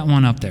put that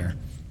one up there.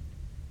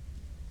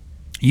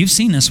 You've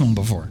seen this one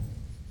before.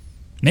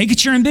 Make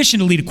it your ambition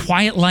to lead a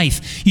quiet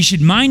life. You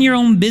should mind your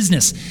own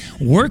business.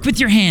 Work with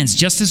your hands,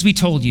 just as we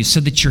told you,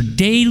 so that your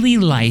daily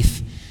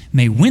life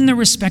may win the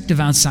respect of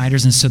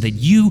outsiders and so that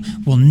you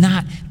will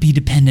not be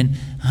dependent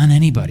on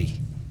anybody.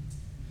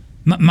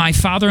 My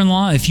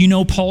father-in-law, if you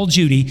know Paul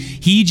Judy,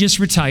 he just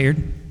retired.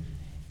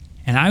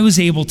 And I was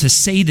able to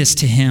say this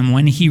to him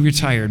when he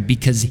retired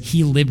because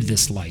he lived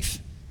this life.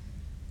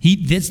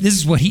 This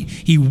is what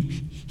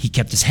he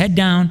kept his head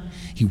down.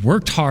 he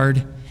worked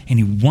hard, and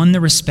he won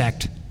the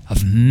respect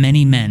of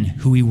many men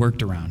who he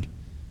worked around.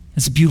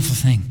 It's a beautiful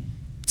thing.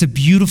 It's a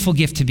beautiful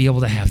gift to be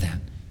able to have that.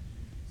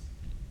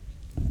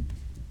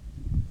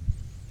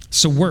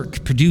 So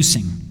work,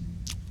 producing,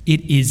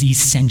 it is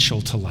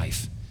essential to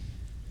life.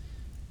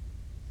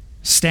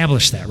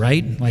 Establish that,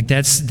 right? Like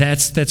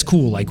that's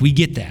cool. Like we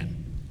get that.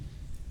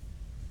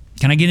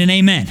 Can I get an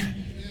amen?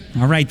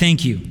 All right,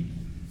 thank you.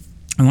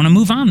 I want to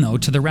move on though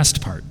to the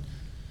rest part.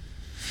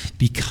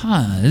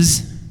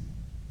 Because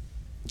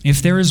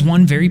if there is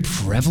one very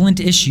prevalent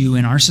issue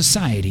in our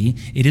society,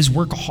 it is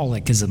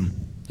workaholicism.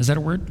 Is that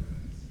a word?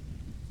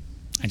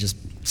 I just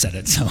said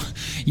it, so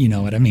you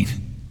know what I mean.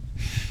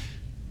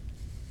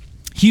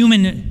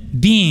 Human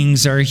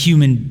beings are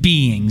human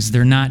beings.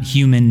 They're not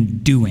human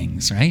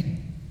doings, right?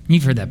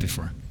 You've heard that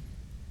before.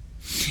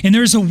 And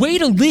there's a way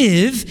to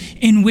live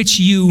in which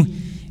you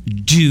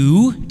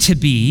do to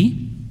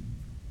be,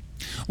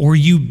 or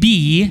you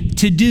be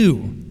to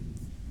do.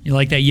 You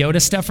like that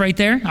Yoda stuff right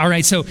there? All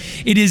right, so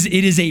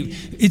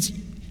it's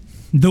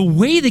the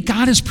way that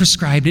God has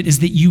prescribed it is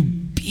that you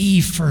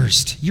be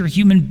first. You're a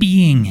human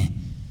being,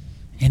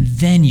 and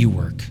then you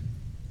work.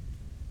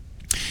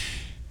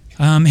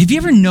 Have you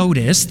ever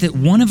noticed that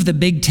one of the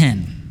big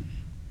 10,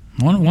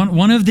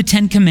 one of the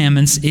 10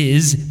 commandments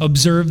is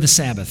observe the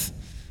Sabbath?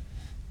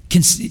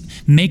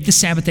 Make the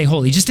Sabbath day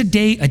holy. Just a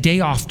day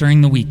off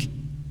during the week.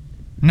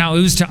 Now,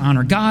 it was to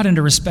honor God and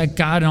to respect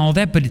God and all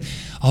that, but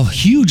a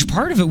huge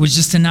part of it was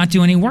just to not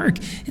do any work.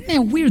 Isn't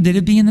that weird that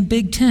it'd be in the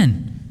Big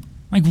 10?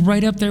 Like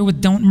right up there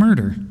with don't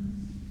murder.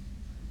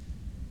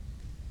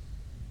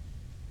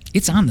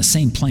 It's on the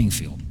same playing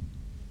field.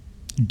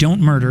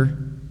 Don't murder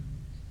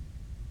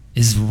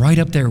is right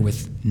up there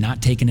with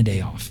not taking a day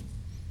off,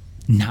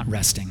 not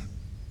resting.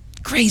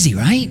 Crazy,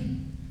 right?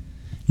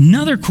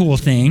 Another cool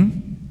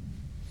thing.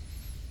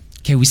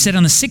 Okay, we said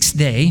on the 6th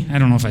day, I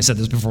don't know if I said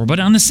this before, but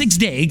on the 6th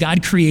day,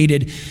 God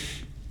created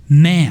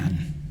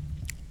man.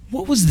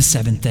 What was the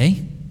 7th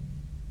day?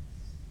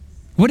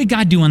 What did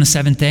God do on the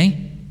 7th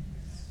day?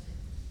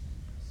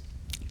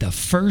 The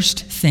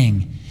first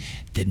thing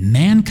that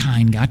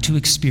mankind got to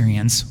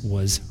experience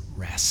was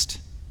rest.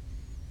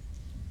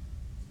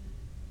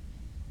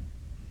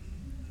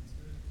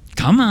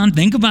 Come on,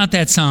 think about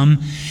that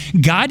some.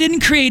 God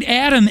didn't create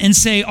Adam and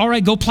say, all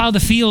right, go plow the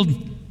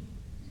field.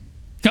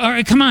 All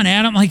right, come on,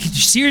 Adam. Like,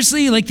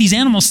 seriously? Like, these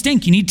animals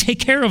stink. You need to take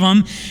care of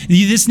them.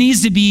 This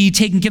needs to be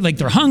taken care of. Like,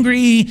 they're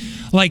hungry.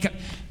 Like,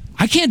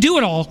 I can't do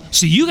it all,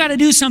 so you got to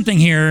do something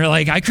here.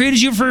 Like, I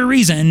created you for a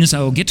reason,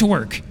 so get to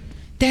work.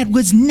 That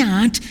was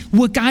not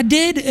what God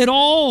did at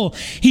all.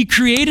 He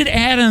created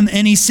Adam,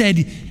 and he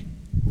said,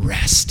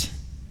 rest.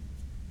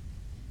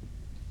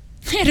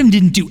 Adam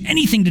didn't do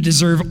anything to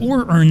deserve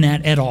or earn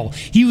that at all.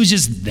 He was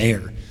just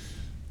there.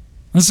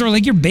 It's sort of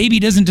like your baby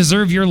doesn't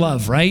deserve your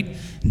love, right?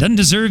 Doesn't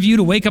deserve you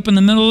to wake up in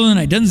the middle of the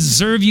night. Doesn't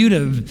deserve you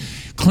to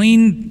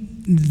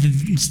clean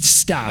the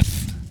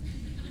stuff.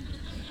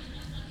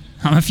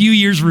 I'm a few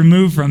years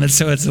removed from it,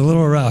 so it's a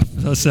little rough.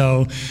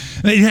 So,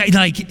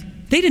 like,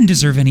 they didn't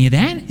deserve any of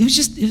that. It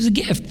was a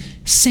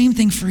gift. Same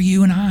thing for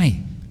you and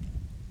I.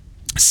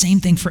 Same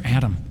thing for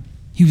Adam.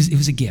 It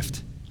was a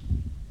gift.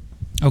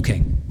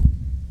 Okay.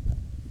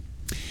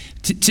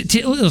 To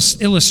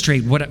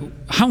illustrate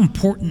how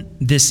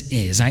important this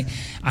is,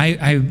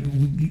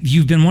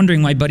 you've been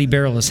wondering why Buddy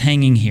Barrel is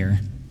hanging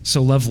here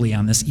so lovely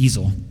on this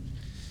easel.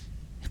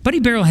 Buddy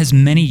Barrel has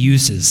many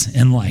uses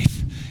in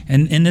life,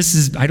 and this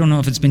is, I don't know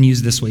if it's been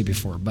used this way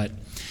before, but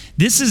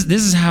this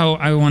is how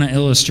I want to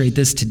illustrate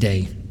this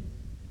today.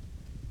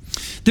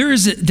 There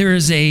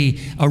is a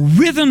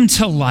rhythm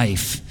to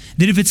life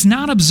that if it's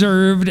not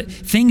observed,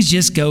 things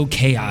just go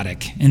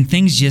chaotic and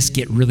things just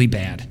get really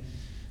bad.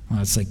 Well,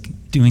 it's like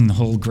doing the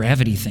whole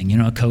gravity thing,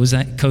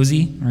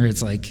 cozy, or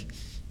it's like,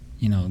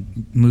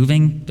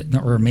 moving,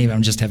 or maybe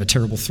I'm just have a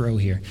terrible throw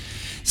here.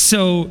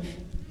 So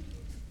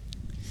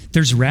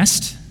there's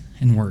rest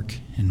and work,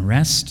 and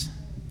rest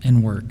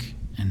and work,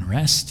 and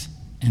rest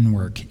and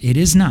work. It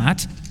is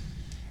not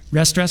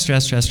rest, rest,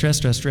 rest, rest,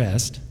 rest, rest,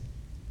 rest.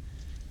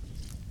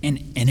 And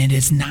it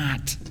is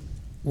not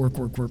work,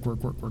 work, work,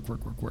 work, work, work,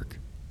 work, work, work.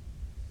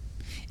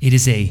 It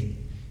is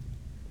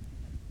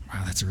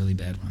wow, that's a really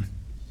bad one.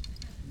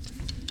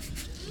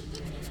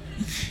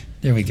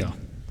 There we go.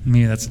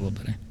 Maybe that's a little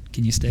better.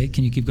 Can you stay?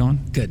 Can you keep going?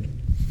 Good.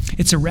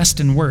 It's a rest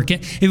and work.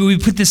 If we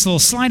put this little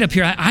slide up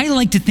here, I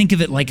like to think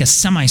of it like a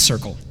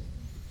semicircle.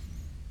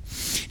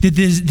 That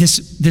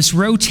this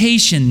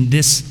rotation,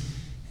 this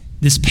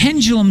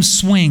pendulum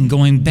swing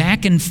going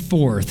back and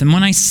forth. And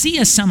when I see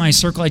a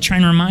semicircle, I try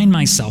and remind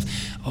myself,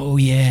 oh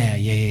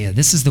yeah,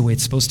 this is the way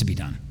it's supposed to be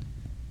done.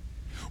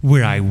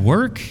 Where I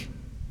work,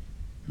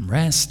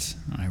 rest,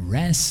 I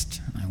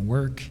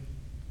work.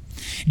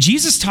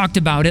 Jesus talked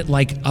about it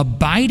like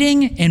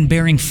abiding and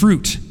bearing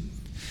fruit.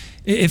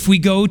 If we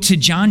go to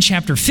John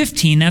chapter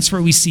 15, that's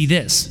where we see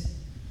this.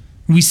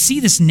 We see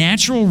this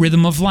natural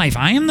rhythm of life.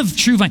 I am the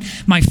true vine.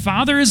 My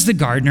Father is the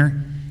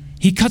gardener.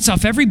 He cuts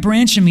off every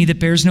branch in me that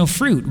bears no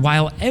fruit,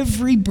 while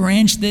every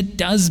branch that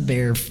does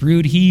bear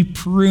fruit, he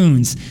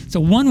prunes. So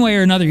one way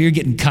or another, you're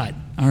getting cut,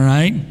 all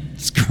right?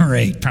 It's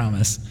great,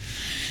 promise.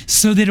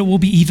 So that it will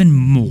be even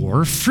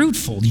more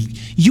fruitful.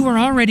 You are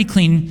already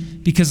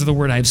clean because of the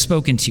word I have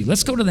spoken to you.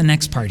 Let's go to the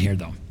next part here,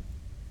 though.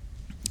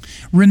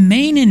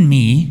 Remain in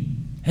me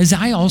as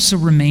I also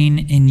remain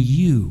in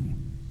you.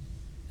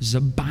 There's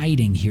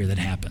abiding here that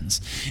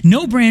happens.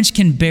 No branch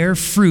can bear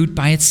fruit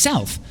by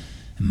itself.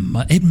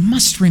 It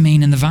must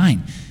remain in the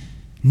vine.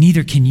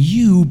 Neither can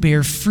you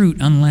bear fruit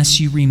unless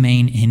you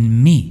remain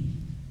in me.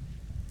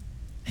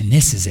 And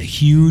this is a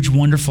huge,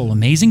 wonderful,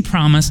 amazing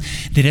promise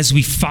that as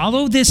we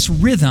follow this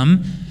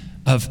rhythm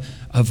of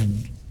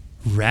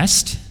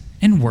rest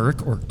and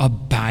work, or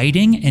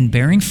abiding and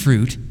bearing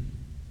fruit,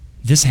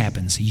 this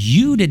happens.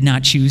 You did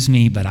not choose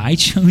me, but I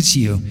chose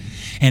you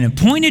and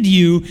appointed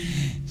you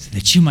so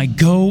that you might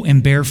go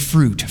and bear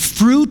fruit,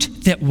 fruit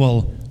that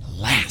will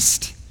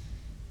last.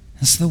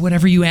 And so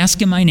whatever you ask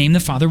in my name,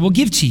 the Father will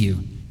give to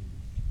you.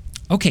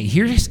 Okay,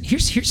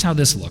 here's how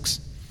this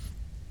looks.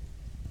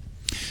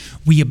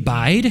 We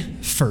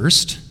abide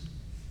first.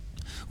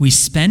 We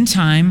spend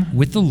time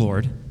with the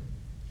Lord.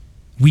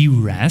 We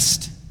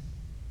rest.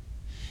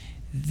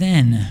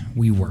 Then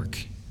we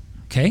work.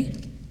 Okay?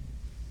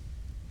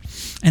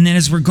 And then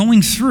as we're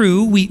going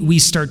through, we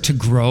start to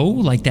grow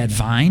like that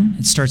vine.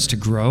 It starts to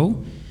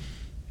grow.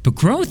 But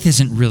growth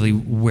isn't really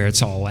where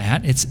it's all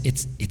at. It's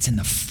in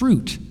the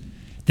fruit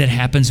that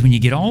happens when you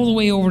get all the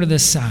way over to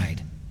this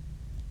side.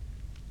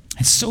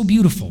 It's so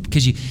beautiful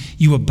because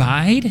you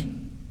abide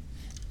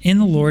in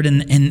the Lord,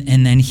 and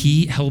then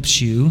he helps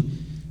you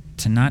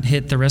to not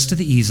hit the rest of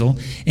the easel,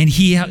 and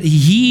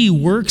he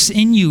works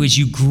in you as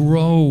you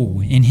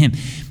grow in him.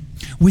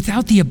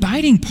 Without the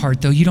abiding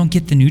part, though, you don't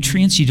get the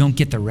nutrients, you don't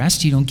get the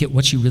rest, you don't get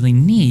what you really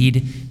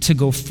need to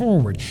go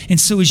forward. And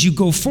so as you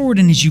go forward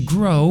and as you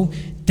grow,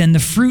 then the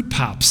fruit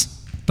pops.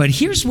 But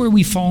here's where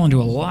we fall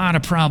into a lot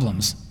of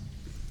problems.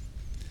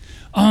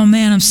 Oh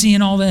man, I'm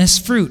seeing all this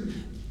fruit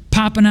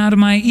popping out of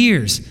my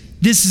ears.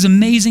 This is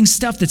amazing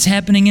stuff that's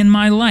happening in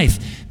my life.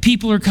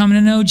 People are coming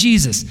to know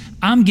Jesus.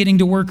 I'm getting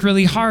to work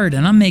really hard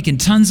and I'm making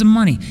tons of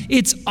money.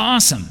 It's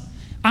awesome.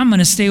 I'm going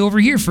to stay over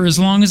here for as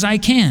long as I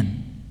can.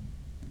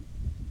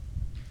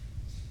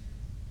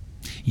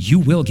 You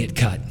will get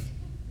cut.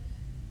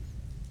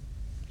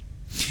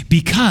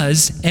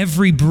 Because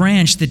every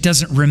branch that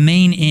doesn't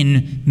remain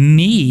in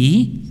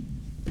me,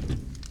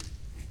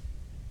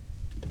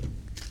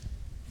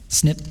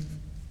 snip.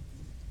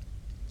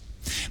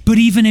 But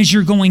even as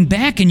you're going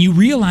back and you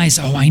realize,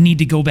 oh, I need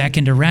to go back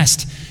into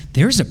rest,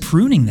 there's a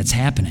pruning that's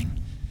happening.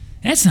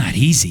 That's not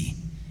easy.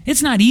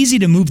 It's not easy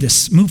to move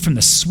from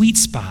the sweet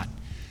spot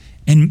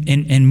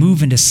and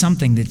move into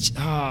something that's,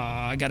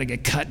 I got to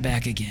get cut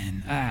back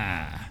again.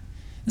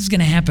 This is going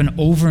to happen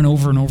over and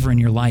over and over in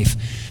your life.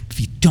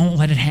 If you don't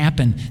let it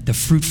happen, the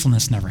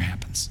fruitfulness never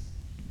happens.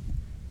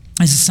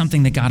 This is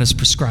something that God has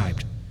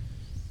prescribed.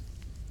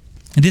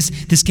 And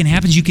this can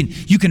happen.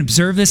 You can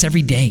observe this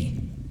every day.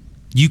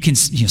 You can,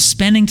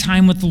 spending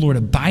time with the Lord,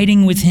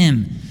 abiding with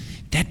him.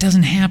 That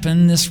doesn't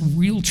happen. This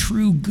real,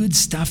 true, good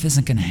stuff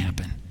isn't going to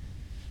happen.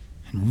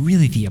 And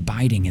really, the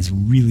abiding is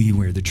really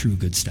where the true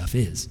good stuff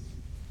is.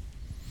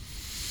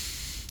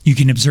 You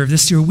can observe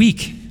this through a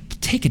week.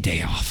 Take a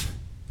day off.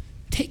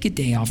 Take a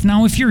day off.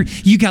 Now, if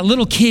you got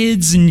little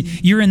kids and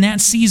you're in that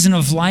season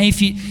of life,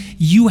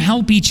 you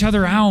help each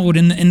other out,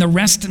 and the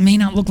rest may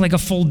not look like a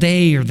full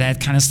day or that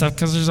kind of stuff,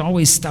 because there's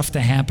always stuff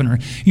to happen. Or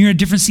you're in a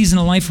different season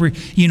of life where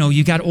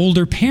you got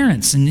older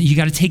parents and you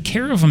got to take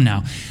care of them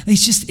now.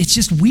 It's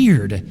just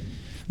weird.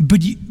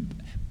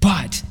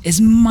 But as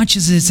much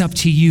as it's up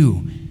to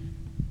you,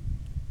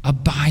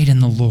 abide in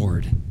the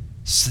Lord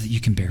so that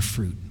you can bear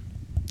fruit,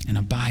 and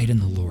abide in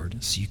the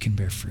Lord so you can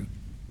bear fruit.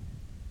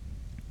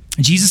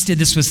 And Jesus did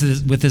this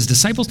with his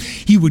disciples.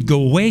 He would go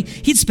away.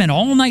 He'd spend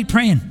all night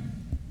praying.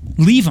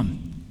 Leave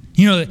them.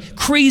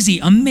 Crazy,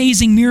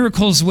 amazing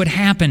miracles would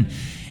happen.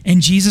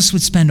 And Jesus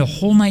would spend a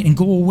whole night and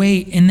go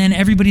away. And then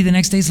everybody the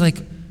next day is like,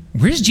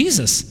 where's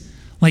Jesus?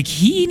 Like,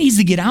 he needs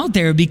to get out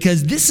there,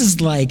 because this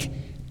is like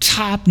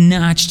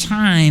top-notch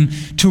time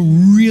to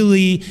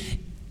really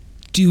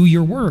do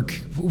your work.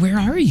 Where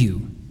are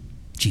you?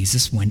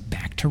 Jesus went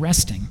back to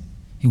resting.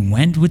 He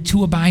went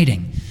to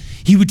abiding.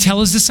 He would tell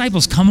his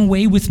disciples, come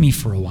away with me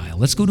for a while.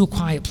 Let's go to a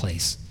quiet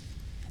place.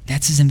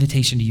 That's his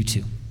invitation to you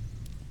too.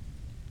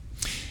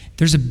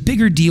 There's a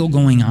bigger deal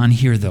going on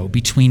here, though,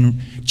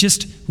 between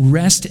just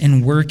rest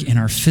and work in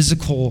our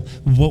physical,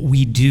 what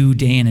we do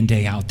day in and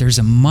day out. There's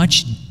a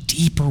much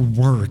deeper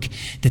work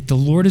that the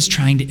Lord is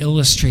trying to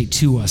illustrate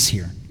to us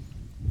here.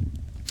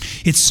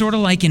 It's sort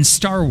of like in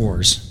Star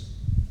Wars.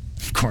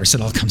 Of course,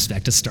 it all comes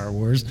back to Star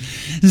Wars.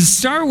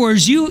 Star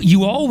Wars,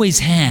 you always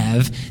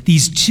have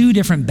these two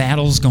different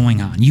battles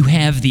going on. You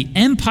have the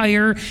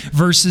Empire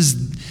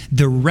versus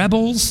the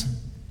rebels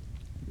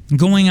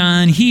going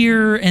on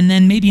here, and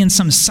then maybe in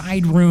some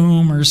side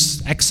room or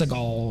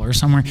Exegol or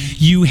somewhere,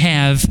 you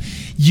have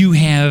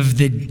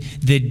the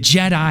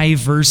Jedi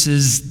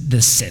versus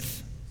the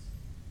Sith.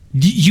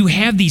 You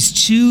have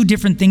these two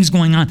different things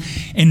going on,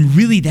 and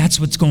really that's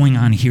what's going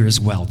on here as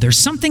well. There's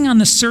something on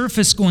the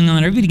surface going on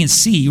that everybody can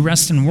see,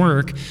 rest and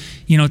work,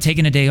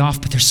 taking a day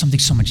off, but there's something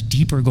so much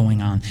deeper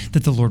going on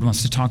that the Lord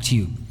wants to talk to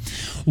you.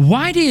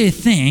 Why do you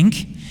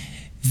think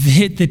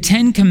that the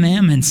 10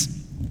 Commandments,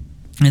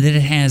 that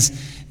it has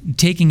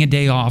taking a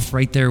day off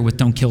right there with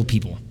don't kill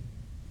people?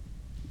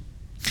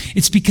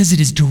 It's because it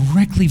is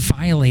directly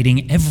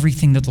violating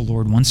everything that the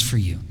Lord wants for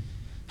you.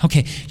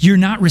 Okay, you're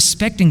not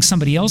respecting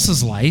somebody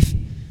else's life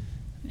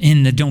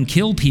in the don't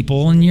kill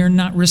people, and you're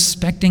not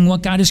respecting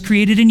what God has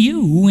created in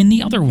you in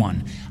the other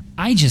one.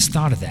 I just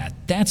thought of that.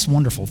 That's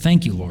wonderful.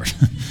 Thank you, Lord.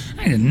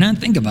 I did not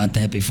think about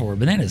that before,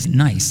 but that is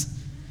nice.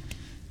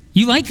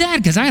 You like that?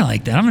 Because I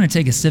like that. I'm going to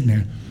take a sip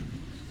here.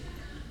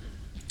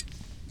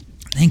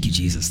 Thank you,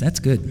 Jesus. That's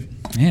good.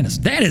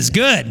 That is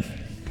good.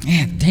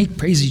 Man,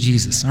 praise you,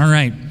 Jesus. All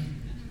right.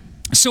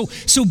 So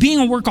being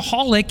a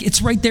workaholic,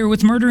 it's right there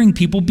with murdering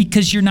people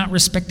because you're not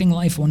respecting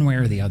life one way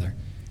or the other.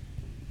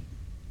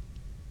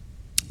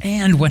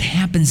 And what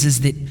happens is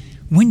that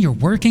when you're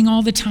working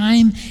all the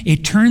time,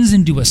 it turns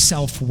into a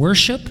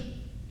self-worship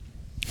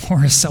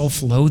or a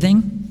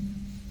self-loathing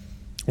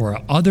or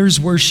an others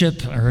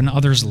worship or an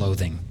others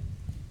loathing.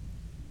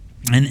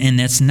 And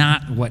that's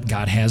not what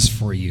God has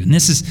for you. And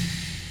this is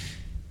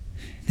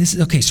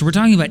okay, so we're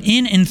talking about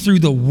in and through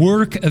the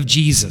work of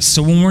Jesus.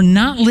 So when we're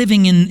not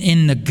living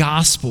in the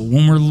gospel,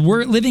 when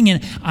we're living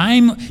in,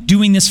 I'm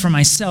doing this for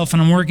myself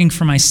and I'm working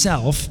for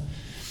myself,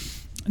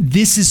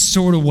 this is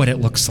sort of what it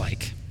looks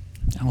like.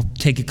 I'll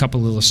take a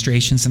couple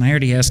illustrations, and I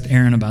already asked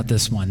Aaron about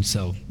this one,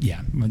 so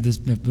yeah,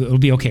 it'll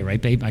be okay,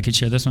 right, babe? I could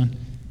share this one?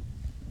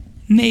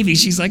 Maybe.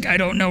 She's like, I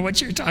don't know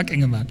what you're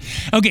talking about.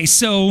 Okay,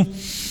 so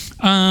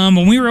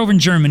when we were over in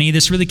Germany,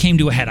 this really came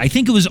to a head. I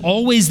think it was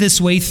always this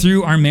way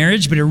through our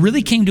marriage, but it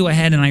really came to a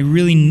head, and I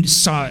really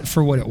saw it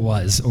for what it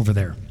was over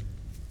there.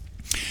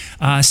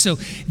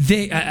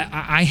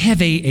 I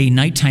have a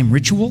nighttime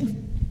ritual,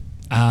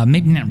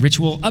 maybe not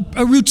ritual,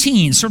 a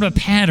routine, sort of a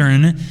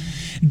pattern,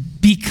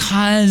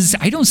 because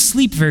I don't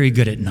sleep very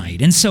good at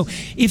night. And so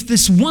if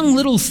this one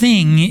little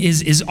thing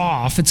is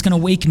off, it's going to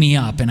wake me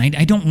up, and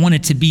I don't want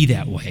it to be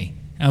that way.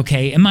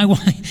 Okay, and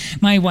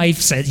my wife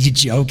said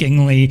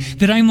jokingly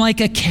that I'm like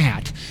a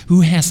cat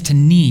who has to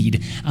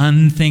knead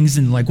on things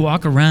and like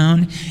walk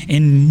around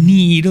and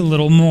knead a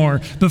little more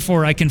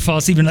before I can fall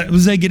asleep. And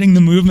was I getting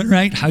the movement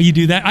right? How you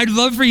do that? I'd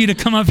love for you to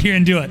come up here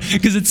and do it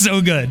because it's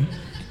so good.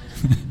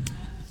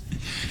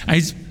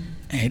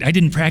 I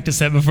didn't practice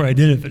that before I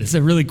did it, but it's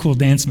a really cool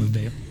dance move,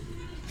 babe.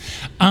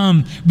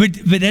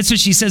 But that's what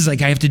she says,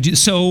 like I have to do.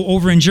 So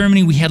over in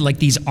Germany, we had like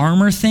these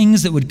armor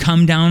things that would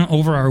come down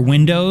over our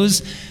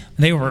windows.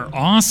 They were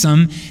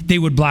awesome. They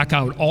would block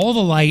out all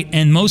the light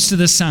and most of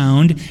the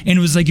sound, and it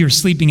was like you were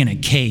sleeping in a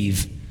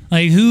cave.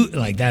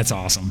 Like that's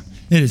awesome.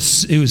 It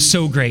was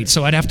so great.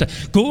 So I'd have to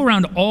go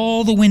around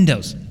all the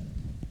windows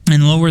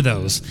and lower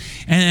those.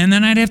 And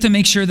then I'd have to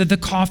make sure that the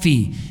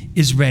coffee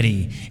is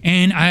ready.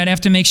 And I'd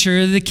have to make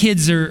sure the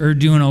kids are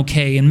doing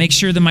okay and make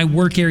sure that my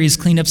work area is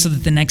cleaned up so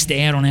that the next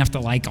day I don't have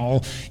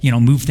to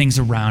move things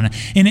around.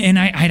 And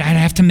I'd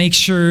have to make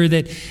sure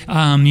that,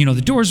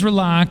 the doors were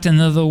locked and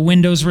the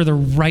windows were the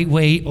right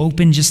way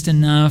open just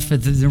enough,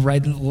 the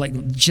right,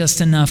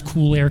 just enough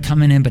cool air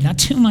coming in, but not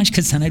too much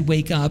because then I'd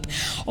wake up.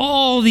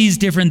 All these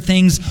different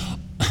things,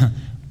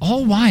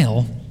 all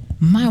while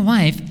my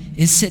wife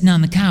is sitting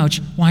on the couch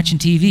watching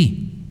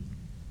TV.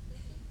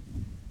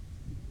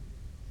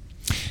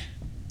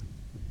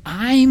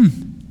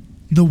 I'm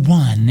the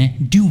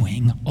one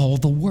doing all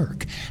the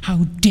work.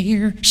 How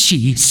dare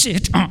she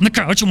sit on the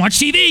couch and watch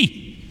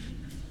TV?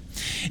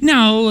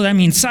 Now,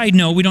 side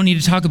note, we don't need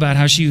to talk about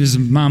how she was a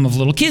mom of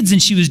little kids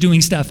and she was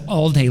doing stuff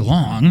all day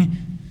long.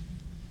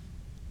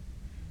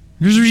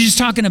 We're just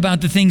talking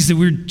about the things that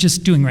we're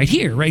just doing right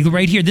here,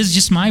 right here. This is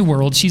just my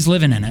world. She's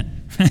living in it.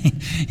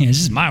 This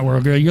is my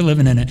world, girl. You're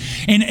living in it.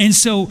 And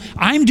so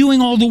I'm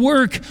doing all the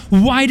work.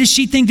 Why does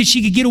she think that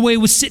she could get away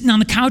with sitting on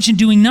the couch and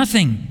doing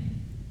nothing?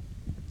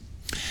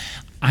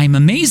 I'm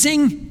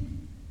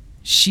amazing.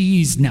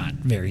 She's not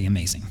very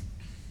amazing.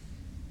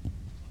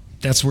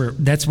 That's where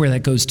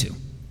that goes to.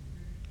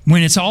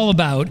 When it's all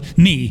about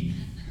me.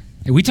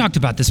 We talked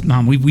about this,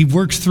 Mom. We've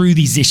worked through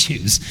these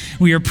issues.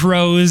 We are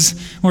pros.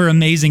 We're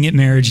amazing at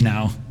marriage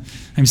now.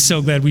 I'm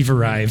so glad we've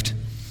arrived.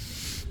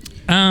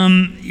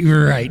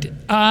 You're right.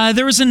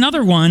 There was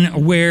another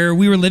one where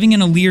we were living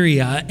in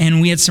Illyria,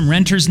 and we had some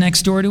renters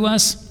next door to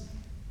us.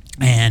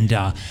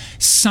 And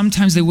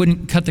sometimes they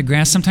wouldn't cut the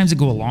grass. Sometimes it'd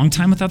go a long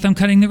time without them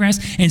cutting the grass.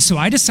 And so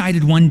I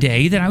decided one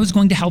day that I was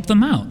going to help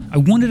them out. I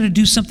wanted to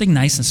do something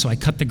nice, and so I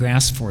cut the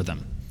grass for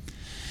them.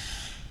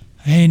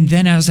 And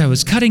then as I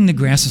was cutting the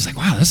grass, I was like,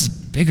 wow, this is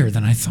bigger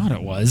than I thought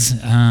it was.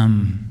 But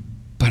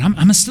I'm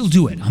going to still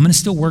do it. I'm going to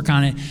still work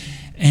on it.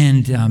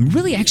 And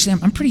really, actually,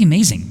 I'm pretty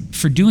amazing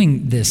for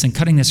doing this and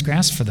cutting this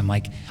grass for them.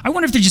 Like, I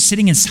wonder if they're just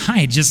sitting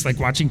inside, just like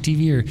watching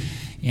TV or,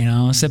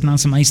 sipping on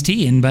some iced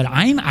tea. But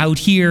I'm out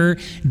here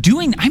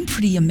I'm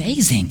pretty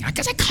amazing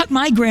because I cut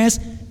my grass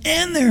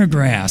and their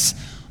grass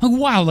Like,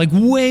 wow, like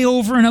way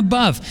over and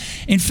above.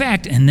 In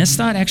fact, and this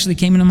thought actually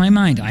came into my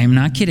mind, I am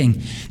not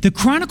kidding. The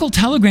Chronicle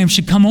Telegram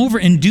should come over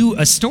and do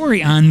a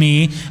story on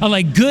me, a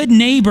like good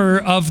neighbor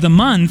of the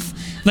month.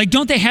 Like,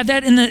 don't they have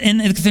that in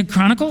the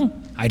Chronicle?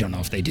 I don't know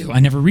if they do. I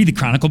never read the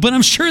Chronicle, but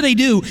I'm sure they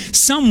do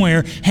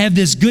somewhere have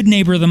this good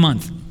neighbor of the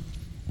month.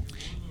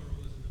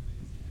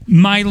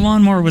 My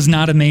lawnmower was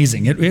not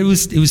amazing. It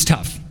was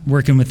tough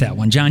working with that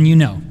one. John, you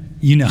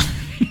know.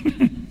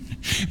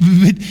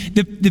 But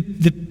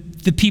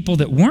the people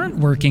that weren't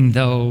working,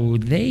 though,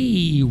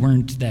 they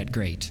weren't that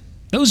great.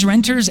 Those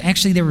renters,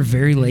 actually, they were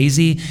very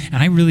lazy,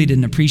 and I really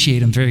didn't appreciate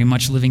them very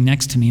much living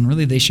next to me, and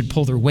really they should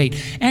pull their weight.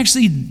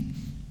 Actually,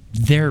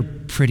 they're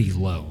pretty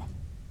low.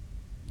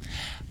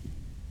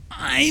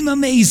 I'm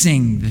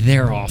amazing.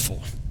 They're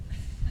awful.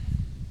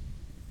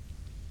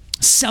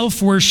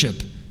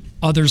 Self-worship,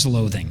 others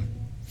loathing.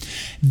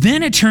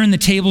 Then it turned the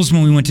tables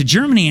when we went to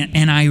Germany,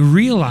 and I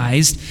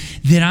realized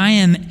that I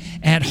am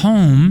at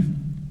home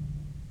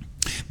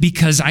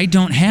because I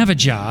don't have a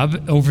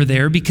job over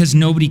there, because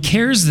nobody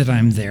cares that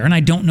I'm there, and I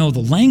don't know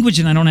the language,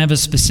 and I don't have a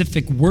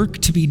specific work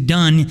to be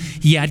done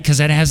yet, because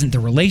the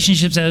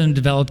relationships haven't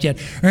developed yet,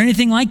 or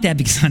anything like that,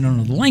 because I don't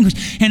know the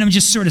language, and I'm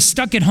just sort of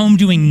stuck at home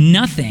doing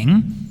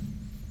nothing,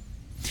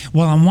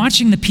 while I'm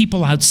watching the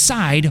people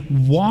outside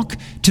walk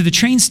to the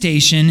train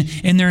station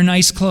in their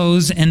nice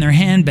clothes and their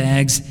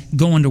handbags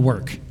going to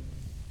work.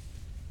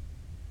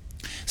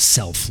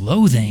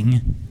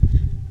 Self-loathing,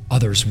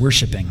 others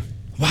worshiping.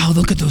 Wow,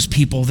 look at those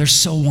people. They're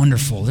so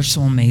wonderful. They're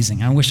so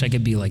amazing. I wish I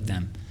could be like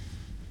them.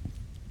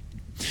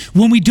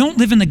 When we don't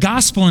live in the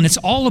gospel and it's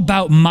all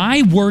about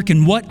my work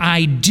and what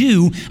I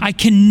do, I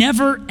can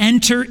never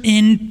enter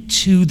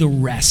into the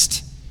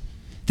rest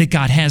that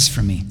God has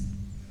for me.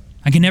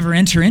 I can never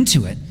enter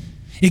into it.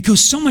 It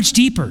goes so much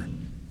deeper.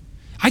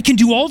 I can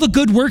do all the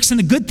good works and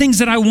the good things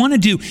that I want to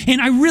do,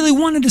 and I really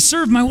wanted to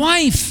serve my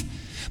wife,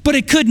 but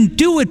I couldn't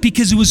do it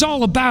because it was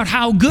all about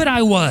how good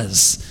I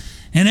was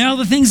and all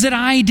the things that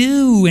I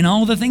do and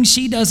all the things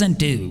she doesn't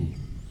do.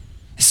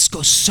 This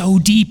goes so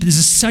deep. This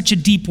is such a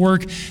deep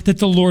work that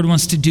the Lord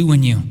wants to do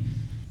in you.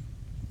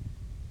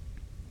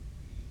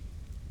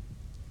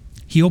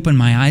 He opened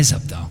my eyes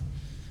up, though,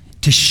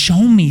 to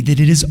show me that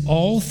it is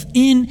all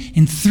in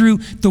and through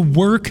the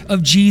work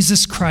of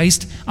Jesus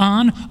Christ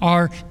on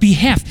our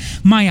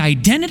behalf. My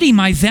identity,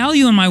 my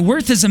value, and my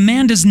worth as a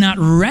man does not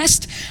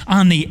rest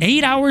on the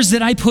 8 hours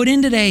that I put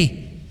in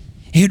today.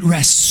 It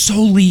rests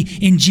solely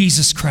in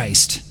Jesus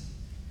Christ.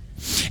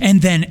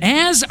 And then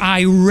as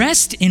I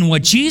rest in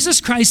what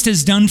Jesus Christ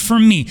has done for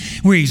me,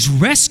 where he's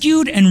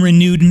rescued and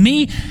renewed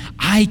me,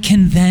 I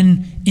can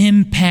then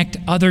impact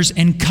others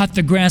and cut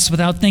the grass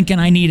without thinking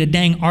I need a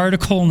dang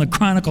article in the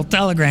Chronicle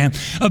Telegram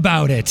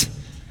about it.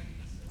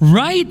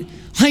 Right?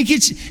 Like,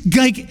 it's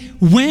like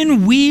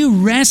when we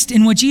rest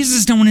in what Jesus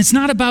has done, when it's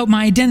not about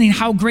my identity,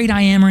 how great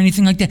I am or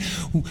anything like that,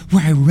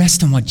 where I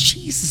rest in what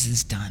Jesus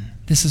has done,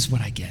 this is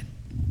what I get.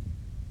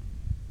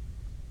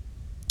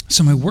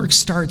 So my work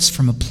starts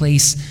from a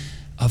place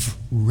of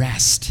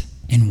rest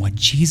in what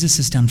Jesus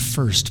has done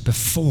first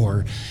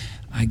before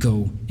I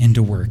go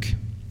into work.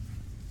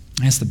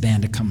 I asked the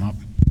band to come up.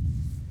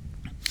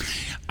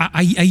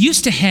 I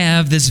used to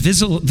have this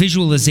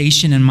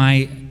visualization in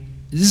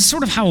this is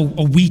sort of how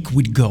a week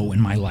would go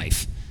in my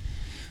life.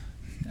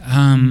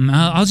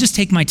 I'll just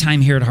take my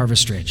time here at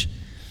Harvest Ridge.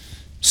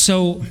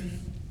 So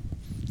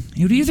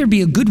it would either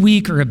be a good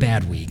week or a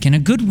bad week. And a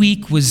good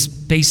week was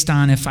based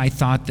on if I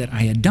thought that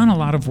I had done a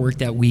lot of work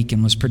that week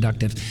and was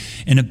productive.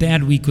 And a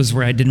bad week was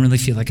where I didn't really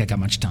feel like I got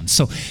much done.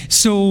 So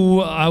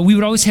we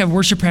would always have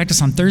worship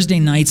practice on Thursday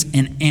nights.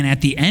 And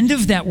at the end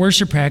of that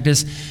worship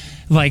practice,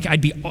 like I'd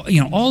be,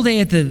 all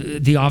day at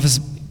the office,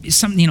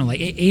 something,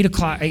 like 8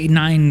 o'clock,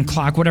 9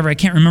 o'clock, whatever. I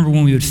can't remember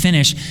when we would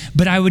finish.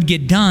 But I would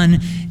get done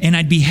and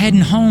I'd be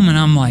heading home and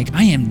I'm like,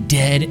 I am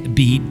dead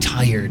beat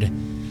tired.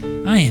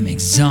 I am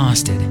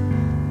exhausted.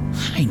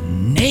 I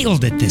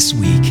nailed it this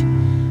week.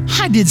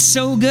 I did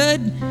so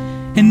good.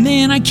 And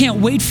man, I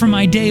can't wait for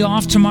my day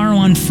off tomorrow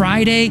on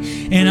Friday,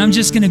 and I'm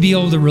just going to be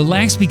able to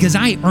relax because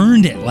I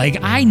earned it. Like,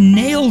 I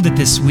nailed it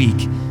this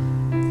week.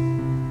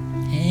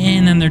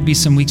 And then there'd be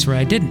some weeks where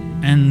I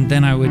didn't. And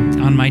then I would,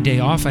 on my day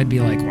off, I'd be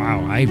like,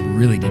 wow, I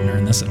really didn't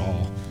earn this at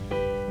all.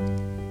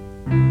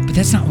 But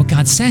that's not what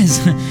God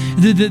says.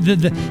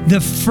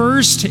 The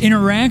first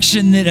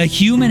interaction that a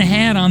human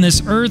had on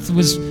this earth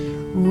was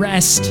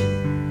rest.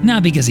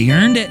 Not because he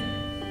earned it,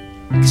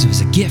 because it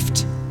was a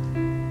gift.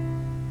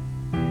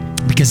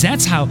 Because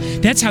that's how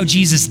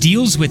Jesus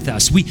deals with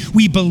us.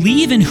 We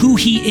believe in who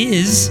he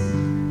is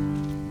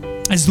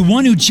as the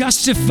one who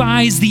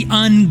justifies the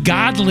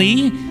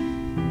ungodly,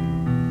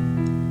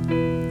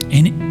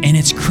 and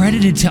it's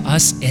credited to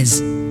us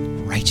as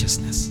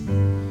righteousness.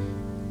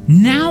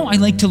 Now I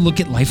like to look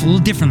at life a little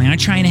differently. I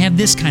try and have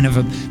this kind of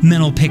a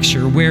mental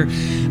picture where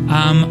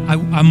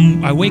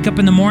I wake up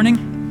in the morning,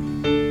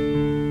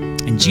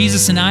 and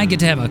Jesus and I get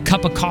to have a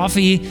cup of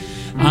coffee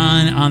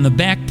on the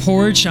back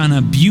porch on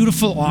a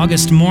beautiful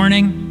August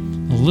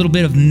morning, a little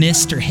bit of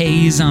mist or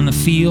haze on the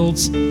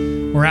fields.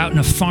 We're out in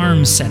a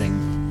farm setting.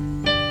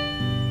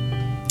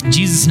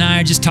 Jesus and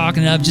I are just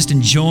talking it up, just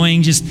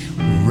enjoying, just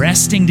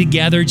resting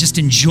together, just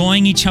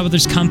enjoying each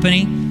other's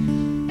company.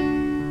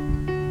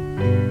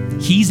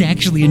 He's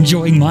actually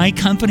enjoying my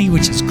company,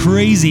 which is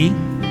crazy.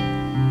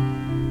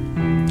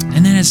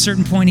 And then at a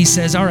certain point, he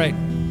says, all right,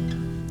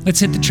 let's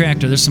hit the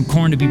tractor. There's some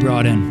corn to be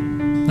brought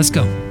in. Let's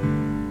go.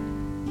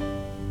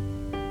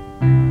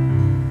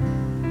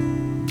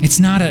 It's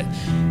not a,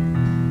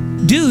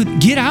 dude,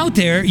 get out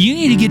there. You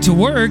need to get to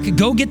work.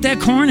 Go get that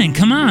corn in.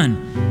 Come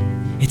on.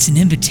 It's an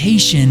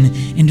invitation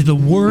into the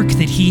work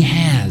that he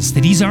has,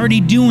 that he's already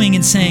doing,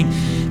 and saying,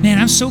 man,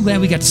 I'm so glad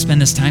we got to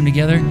spend this time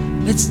together.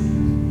 Let's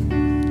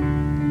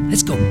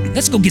go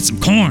get some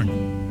corn.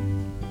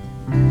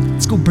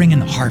 Let's go bring in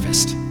the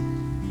harvest.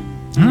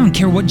 I don't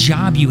care what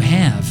job you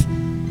have.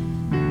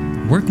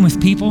 Working with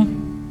people,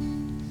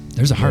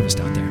 there's a harvest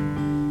out there.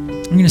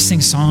 I'm going to sing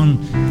a song,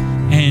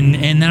 and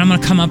then I'm going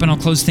to come up and I'll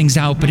close things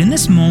out. But in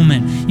this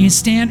moment, you can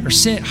stand or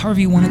sit, however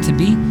you want it to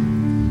be.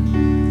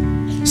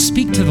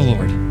 Speak to the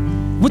Lord.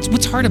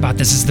 What's hard about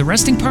this? Is the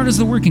resting part or is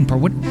the working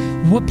part?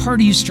 What part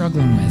are you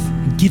struggling with?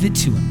 Give it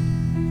to him.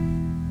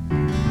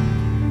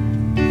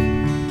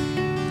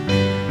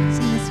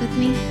 Sing this with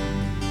me.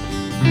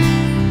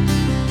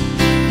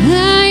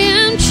 I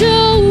am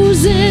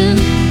chosen,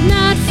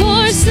 not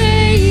forsaken.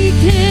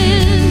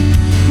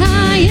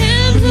 I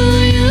am who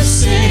you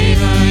say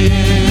I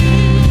am.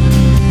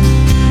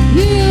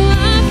 You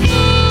are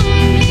for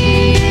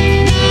me,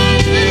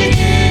 not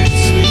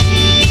against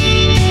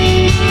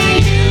me. I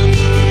am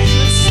who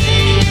you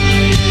say I am.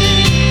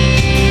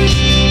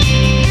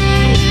 I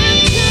am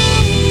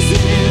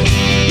chosen,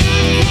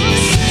 not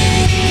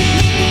forsaken.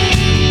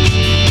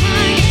 I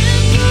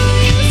am who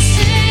you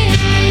say I am.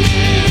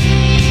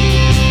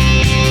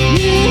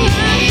 You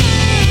are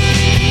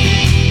for me,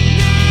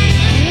 not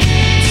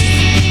against me.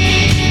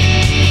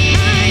 I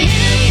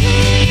am who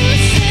you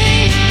say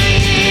I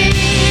am.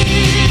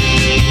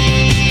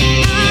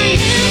 I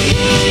am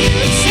who you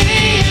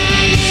say I am.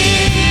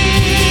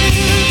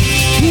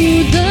 Who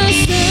the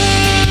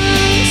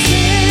Son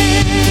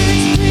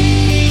sets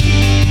free,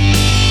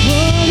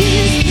 oh,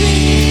 is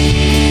free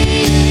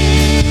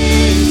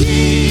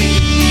indeed.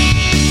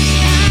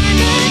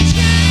 I'm a child of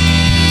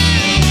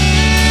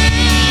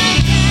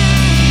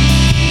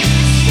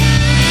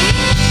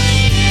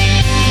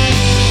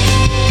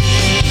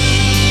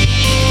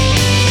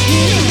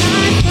in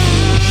my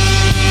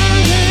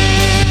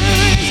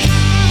Father's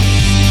house,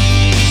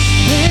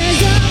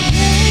 there's a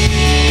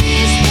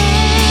place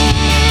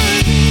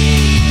for me.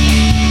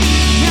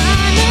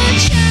 I'm a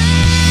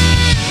child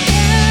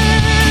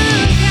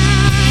of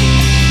God.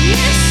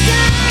 Yes, I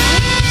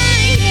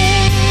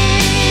am.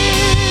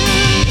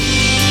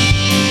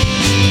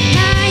 I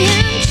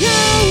am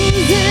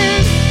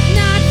chosen,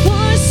 not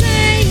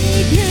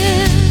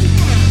forsaken.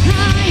 I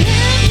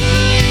am who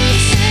you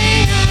say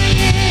I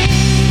am.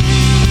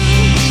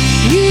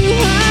 You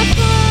are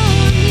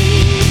for me,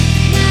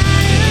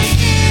 not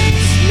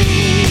against me.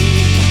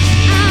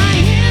 I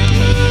am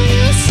who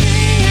you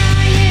say I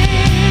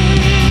am.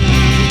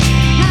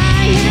 I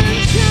am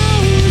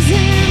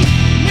chosen,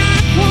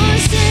 not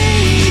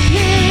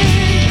forsaken.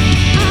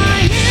 I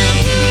am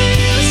who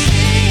you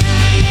say I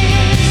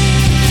am.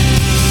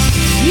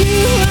 You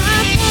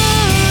are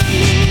for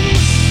me,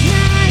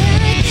 not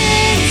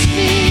against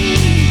me.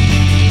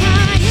 I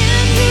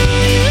am who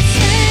you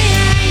say I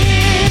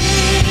am.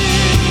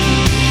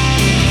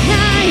 I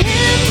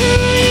am who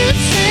you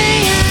say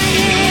I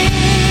am.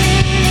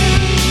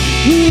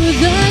 Who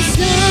the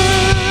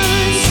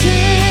Son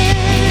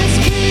sets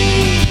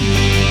free,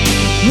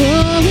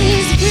 oh,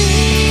 is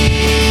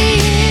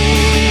free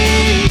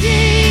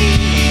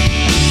indeed.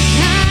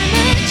 I'm a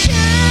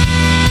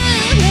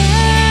child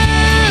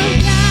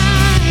of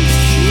God.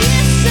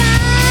 Yes,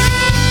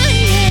 I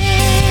am.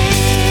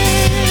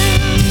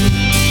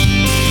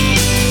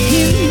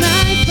 In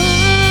my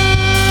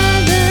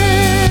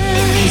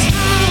Father's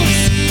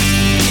house,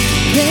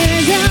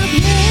 there's a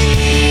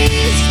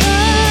place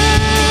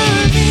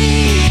for me.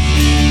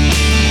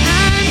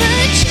 I'm a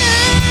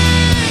child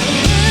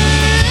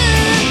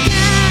of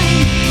God.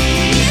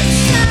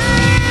 Yes, I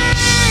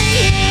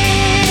am.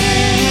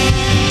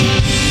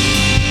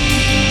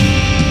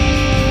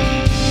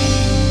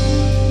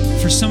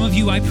 For some of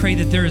you, I pray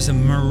that there is a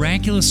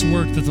miraculous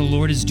work that the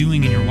Lord is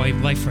doing in your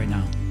life right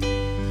now.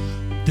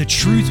 The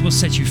truth will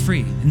set you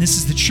free. And this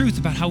is the truth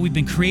about how we've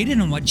been created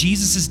and what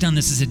Jesus has done.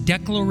 This is a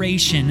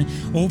declaration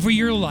over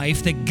your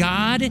life that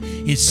God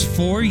is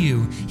for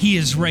you. He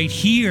is right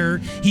here.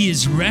 He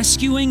is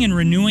rescuing and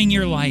renewing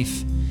your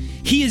life.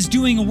 He is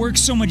doing a work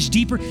so much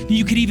deeper than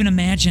you could even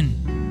imagine.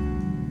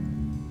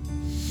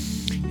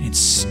 And it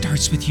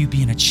starts with you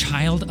being a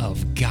child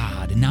of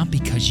God, and not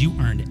because you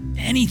earned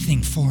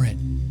anything for it.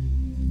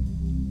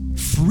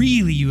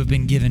 Freely you have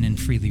been given and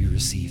freely you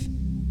receive.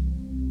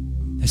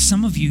 As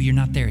some of you, you're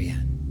not there yet.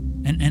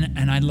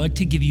 And I'd like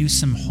to give you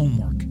some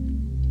homework.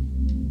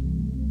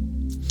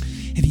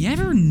 Have you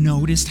ever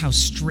noticed how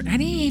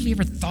have you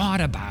ever thought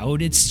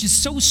about, it's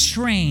just so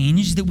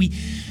strange that we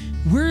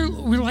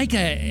we're like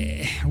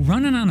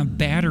running on a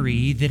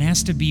battery that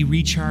has to be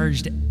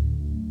recharged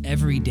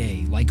every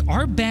day. Like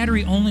our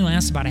battery only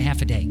lasts about a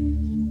half a day.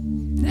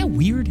 Isn't that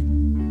weird?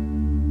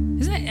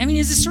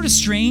 Is this sort of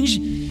strange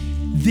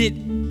that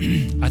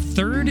a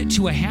third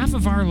to a half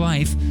of our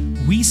life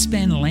we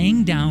spend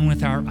laying down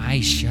with our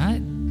eyes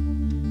shut,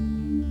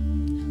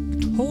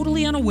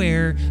 totally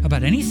unaware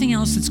about anything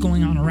else that's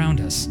going on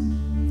around us?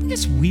 I think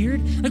that's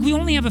weird. Like we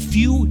only have a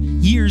few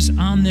years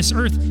on this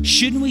earth.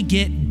 Shouldn't we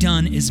get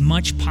done as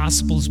much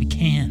possible as we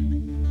can?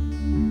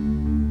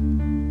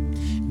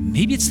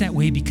 Maybe it's that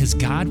way because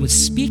God was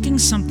speaking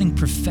something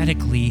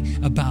prophetically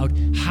about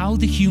how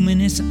the human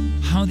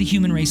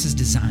race is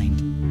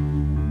designed.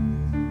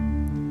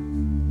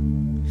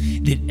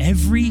 That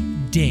every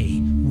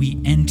day we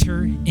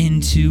enter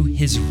into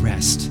his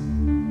rest.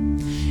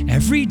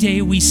 Every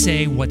day we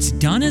say, what's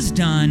done is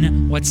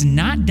done, what's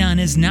not done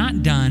is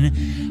not done,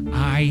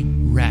 I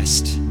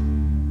rest.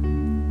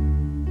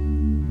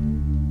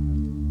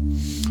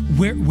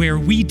 Where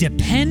we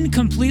depend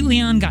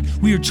completely on God.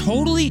 We are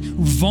totally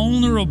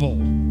vulnerable.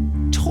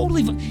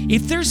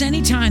 If there's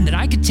any time that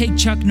I could take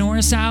Chuck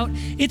Norris out,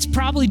 it's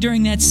probably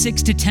during that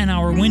 6 to 10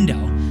 hour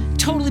window.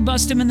 Totally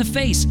bust him in the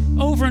face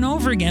over and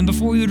over again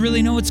before we would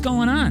really know what's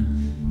going on.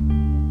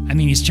 I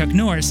mean, he's Chuck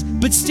Norris,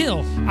 but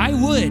still, I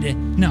would.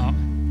 No,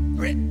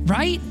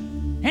 right?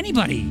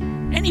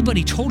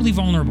 Anybody totally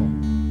vulnerable.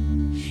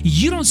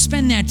 You don't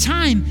spend that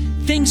time,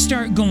 things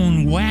start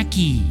going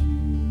wacky.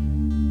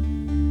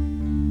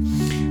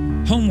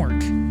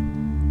 Homework.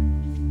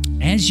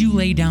 As you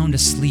lay down to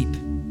sleep,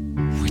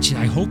 which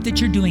I hope that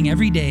you're doing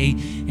every day,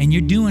 and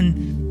you're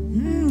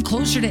doing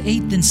closer to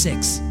 8 than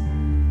 6.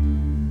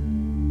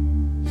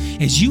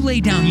 As you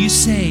lay down, you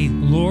say,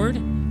 Lord,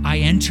 I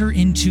enter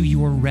into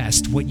your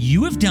rest. What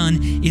you have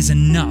done is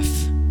enough.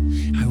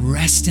 I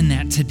rest in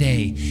that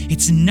today.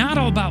 It's not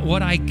all about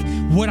what I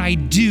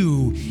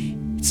do.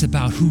 It's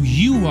about who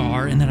you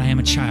are and that I am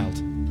a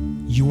child,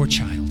 your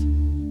child.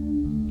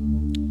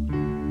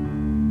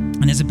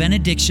 And as a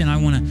benediction, I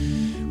want to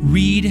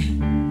read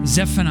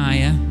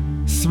Zephaniah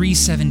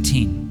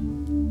 3:17.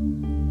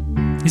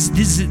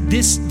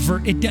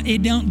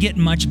 It don't get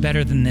much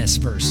better than this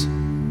verse.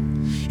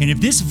 And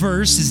if this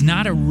verse is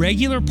not a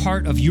regular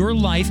part of your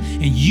life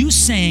and you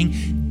saying,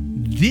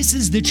 this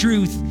is the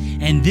truth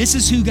and this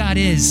is who God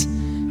is,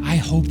 I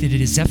hope that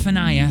it is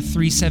Zephaniah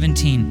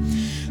 3:17.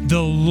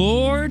 The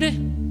Lord,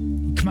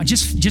 come on,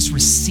 just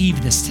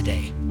receive this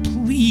today,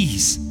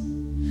 please.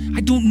 I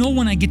don't know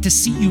when I get to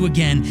see you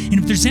again. And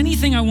if there's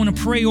anything I want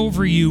to pray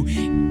over you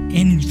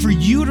and for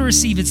you to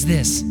receive, it's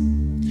this.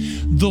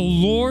 The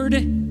Lord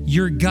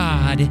your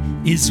God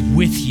is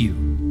with you.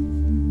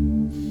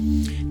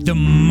 The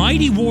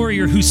mighty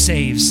warrior who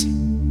saves.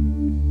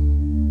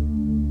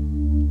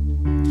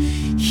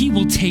 He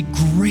will take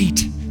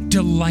great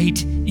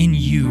delight in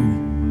you.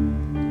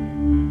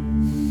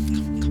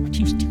 Come on,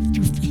 you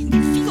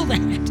feel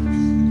that?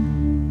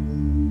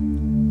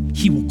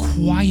 He will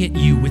quiet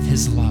you with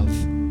his love.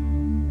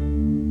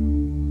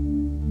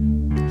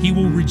 He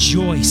will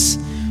rejoice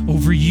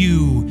over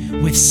you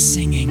with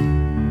singing.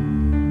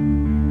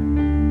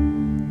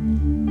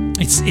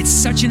 It's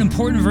such an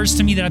important verse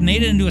to me that I've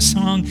made it into a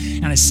song,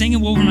 and I sing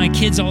it over my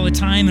kids all the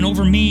time and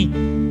over me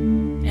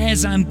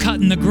as I'm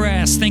cutting the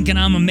grass, thinking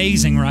I'm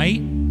amazing,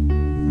 right?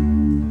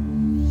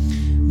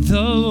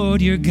 The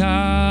Lord your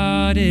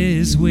God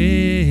is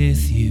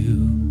with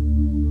you,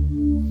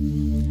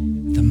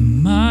 the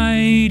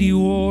mighty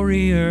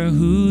warrior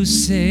who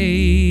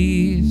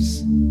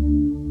saves.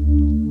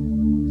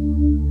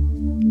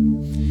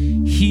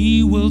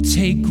 He will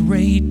take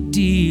great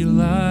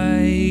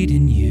delight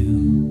in you.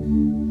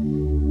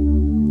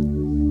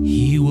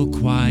 He will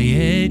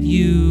quiet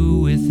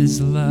you with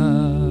his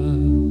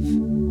love.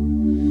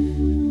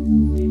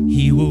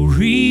 He will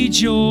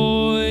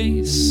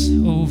rejoice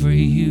over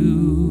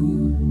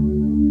you.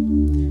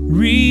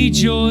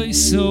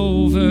 Rejoice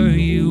over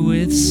you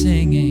with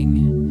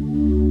singing.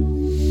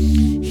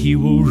 He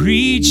will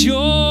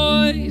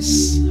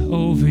rejoice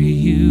over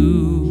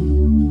you.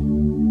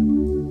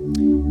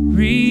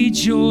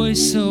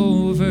 Rejoice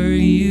over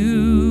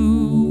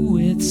you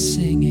with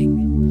singing.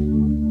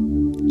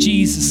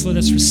 Jesus, let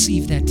us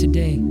receive that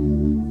today.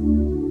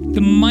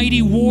 The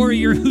mighty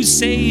warrior who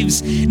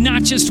saves,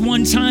 not just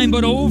one time,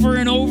 but over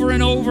and over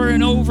and over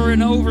and over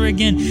and over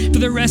again. For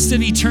the rest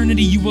of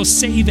eternity, you will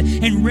save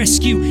and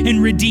rescue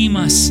and redeem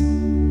us.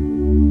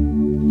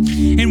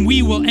 And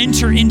we will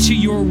enter into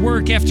your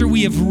work after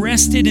we have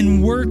rested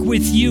and work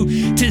with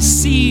you to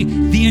see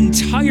the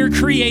entire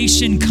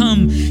creation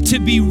come to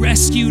be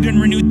rescued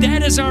and renewed.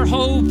 That is our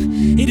hope.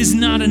 It is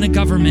not in a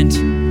government.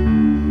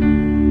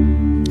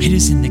 It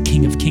is in the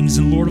King of Kings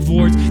and Lord of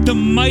Lords, the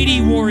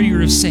mighty warrior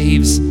who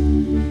saves.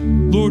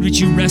 Lord, would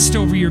you rest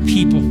over your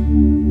people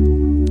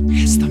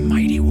as the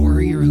mighty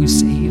warrior who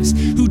saves,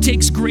 who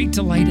takes great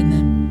delight in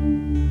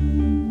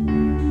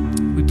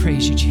them. We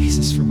praise you,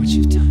 Jesus, for what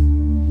you've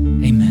done.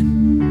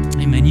 Amen.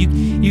 Amen.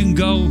 You can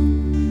go.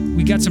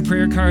 We got some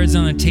prayer cards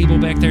on the table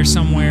back there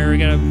somewhere.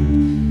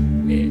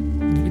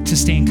 to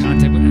stay in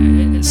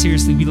contact.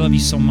 Seriously, we love you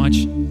so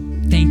much.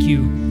 Thank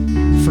you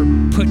for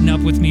putting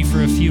up with me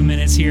for a few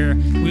minutes here.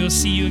 We'll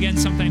see you again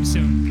sometime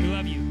soon. We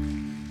love you.